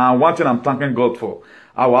anything. And one thing I'm thanking God for,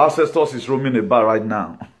 our ancestors is roaming about right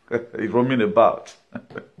now. He's roaming about.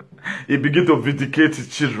 He began to vindicate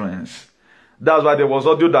his children. That's why there was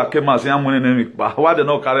audio that came out saying, why they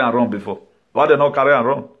not carry and run before? Why they not carry and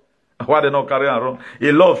run? Why they not carry and run?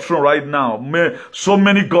 A lot of throne right now. So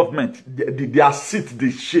many governments, their seat,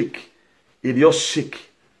 they shake. It just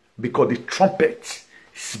shake. Because the trumpet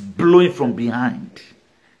is blowing from behind.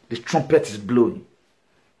 The trumpet is blowing.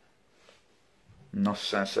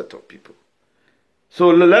 Nonsense set of people. So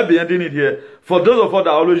let's be ending it here. For those of us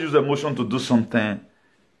that always use emotion to do something,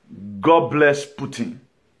 God bless Putin.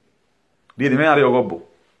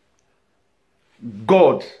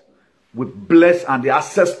 God will bless, and the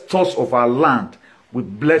ancestors of our land will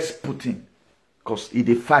bless Putin. Because he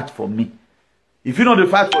dey fight for me. If you know they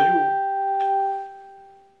fight for you,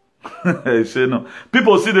 he say no.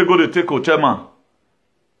 People see they go to take Ochema.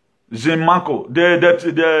 Zimanko.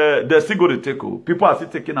 They still go to take. People are still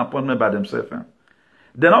taking appointment by themselves.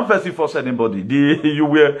 They're not first force anybody.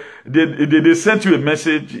 They sent you a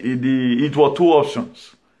message. It was two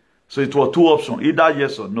options. So it was two options, either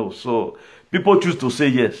yes or no. So people choose to say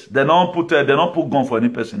yes. They don't put gun for any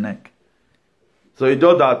person neck. So it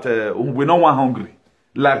does that we don't want hungry.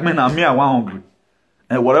 Like me and me, I want hungry.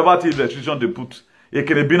 And whatever the restriction they put, it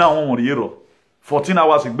can be now 1 year. 14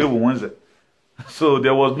 hours it be Wednesday. So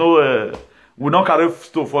there was no we don't carry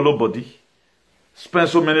to follow body. Spend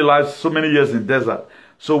so many lives, so many years in desert.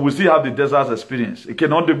 So we still have the desert experience. It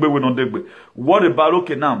cannot be, we not be. What about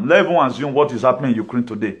okay now? Let's even assume what is happening in Ukraine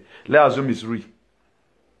today. Let's assume it's real.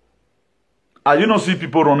 And you don't see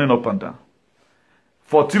people running up and down.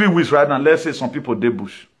 For 3 weeks right now, let's say some people they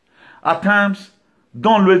bush. At times,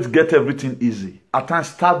 don't always get everything easy. At times,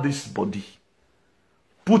 start this body.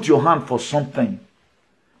 Put your hand for something.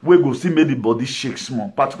 We go see make the body shake small.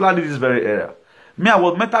 Particularly this very area. Me, I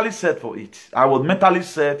was mentally set for it. I was mentally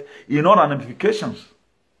set in all ramifications.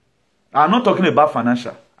 I'm not talking about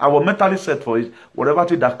financial. I was mentally set for it. Whatever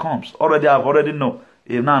thing that comes. I've already know.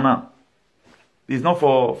 No. It's not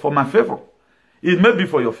for my favor. It may be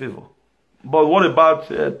for your favor. But what about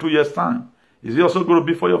 2 years' time? Is it also going to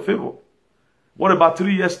be for your favor? What about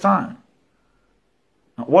 3 years' time?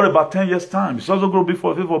 What about 10 years' time? It's also going to be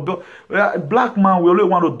for your favor. Black man, we only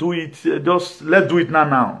want to do it. Let's do it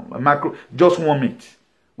now. Just 1 minute.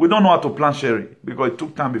 We don't know how to plant cherry because it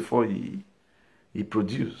took time before he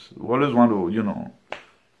produced. We always want to,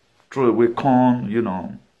 throw away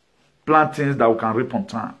corn, plant things that we can reap on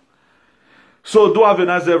time. So do have a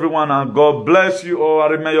nice day, everyone, and God bless you all. I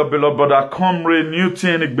remain your beloved brother, Comrade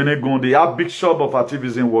Newton Igbenegun, the Archbishop of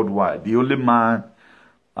Activism worldwide, the only man.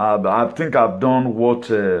 I think I've done what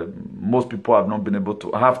most people have not been able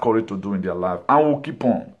to have courage to do in their life, and will keep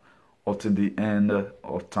on until the end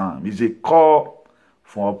of time. It's a call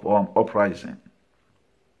for uprising.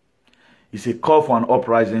 It's a call for an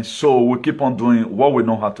uprising, so we keep on doing what we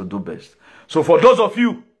know how to do best. So for those of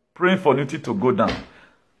you praying for unity to go down,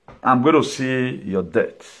 I'm going to see your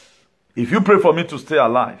death. If you pray for me to stay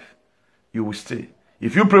alive, you will stay.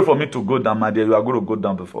 If you pray for me to go down, my dear, you are going to go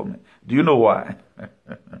down before me. Do you know why?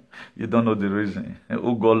 You don't know the reason.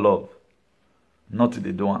 Who God love? Not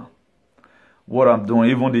the doing. What I'm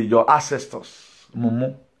doing, even your ancestors,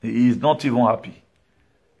 Mumu, he is not even happy.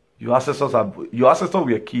 Your ancestors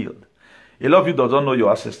were killed. A lot of you don't know your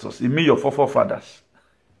ancestors. It means your forefathers.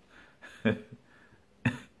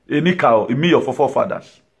 It means your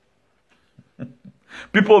forefathers.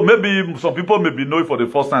 Some people maybe know it for the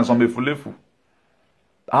first time, some may fulefu.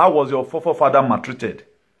 How was your forefather maltreated?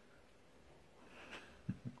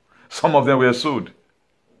 Some of them were sold.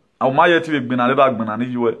 You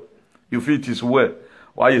feel it is well.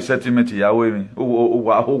 Why you settlement Yahweh?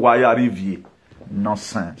 Why you arrive?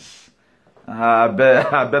 Nonsense. I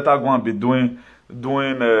better go and be doing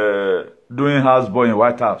houseboy in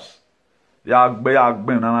White House. Yeah,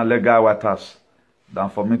 legal White House than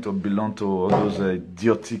for me to belong to all those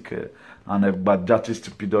idiotic and badjati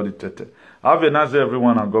stupidity. Have a nice day,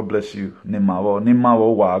 everyone, and God bless you.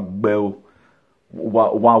 Nimawo wa agbeo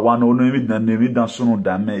wa no emi dan sunu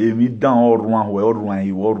dame emi dan oruan we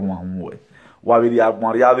wa we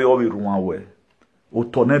agbon ya we o we ruan we o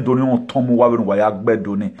to ne do ni on ton mu wa we wa ya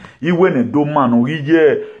gbedo ni iwe ne do manu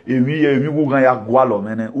iye emi wu gan ya gwa lo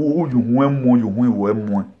mene u yu hu iwo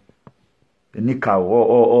emu nika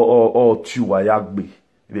o tu wa ya gbe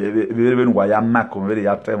be wa ya makon we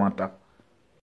ya temata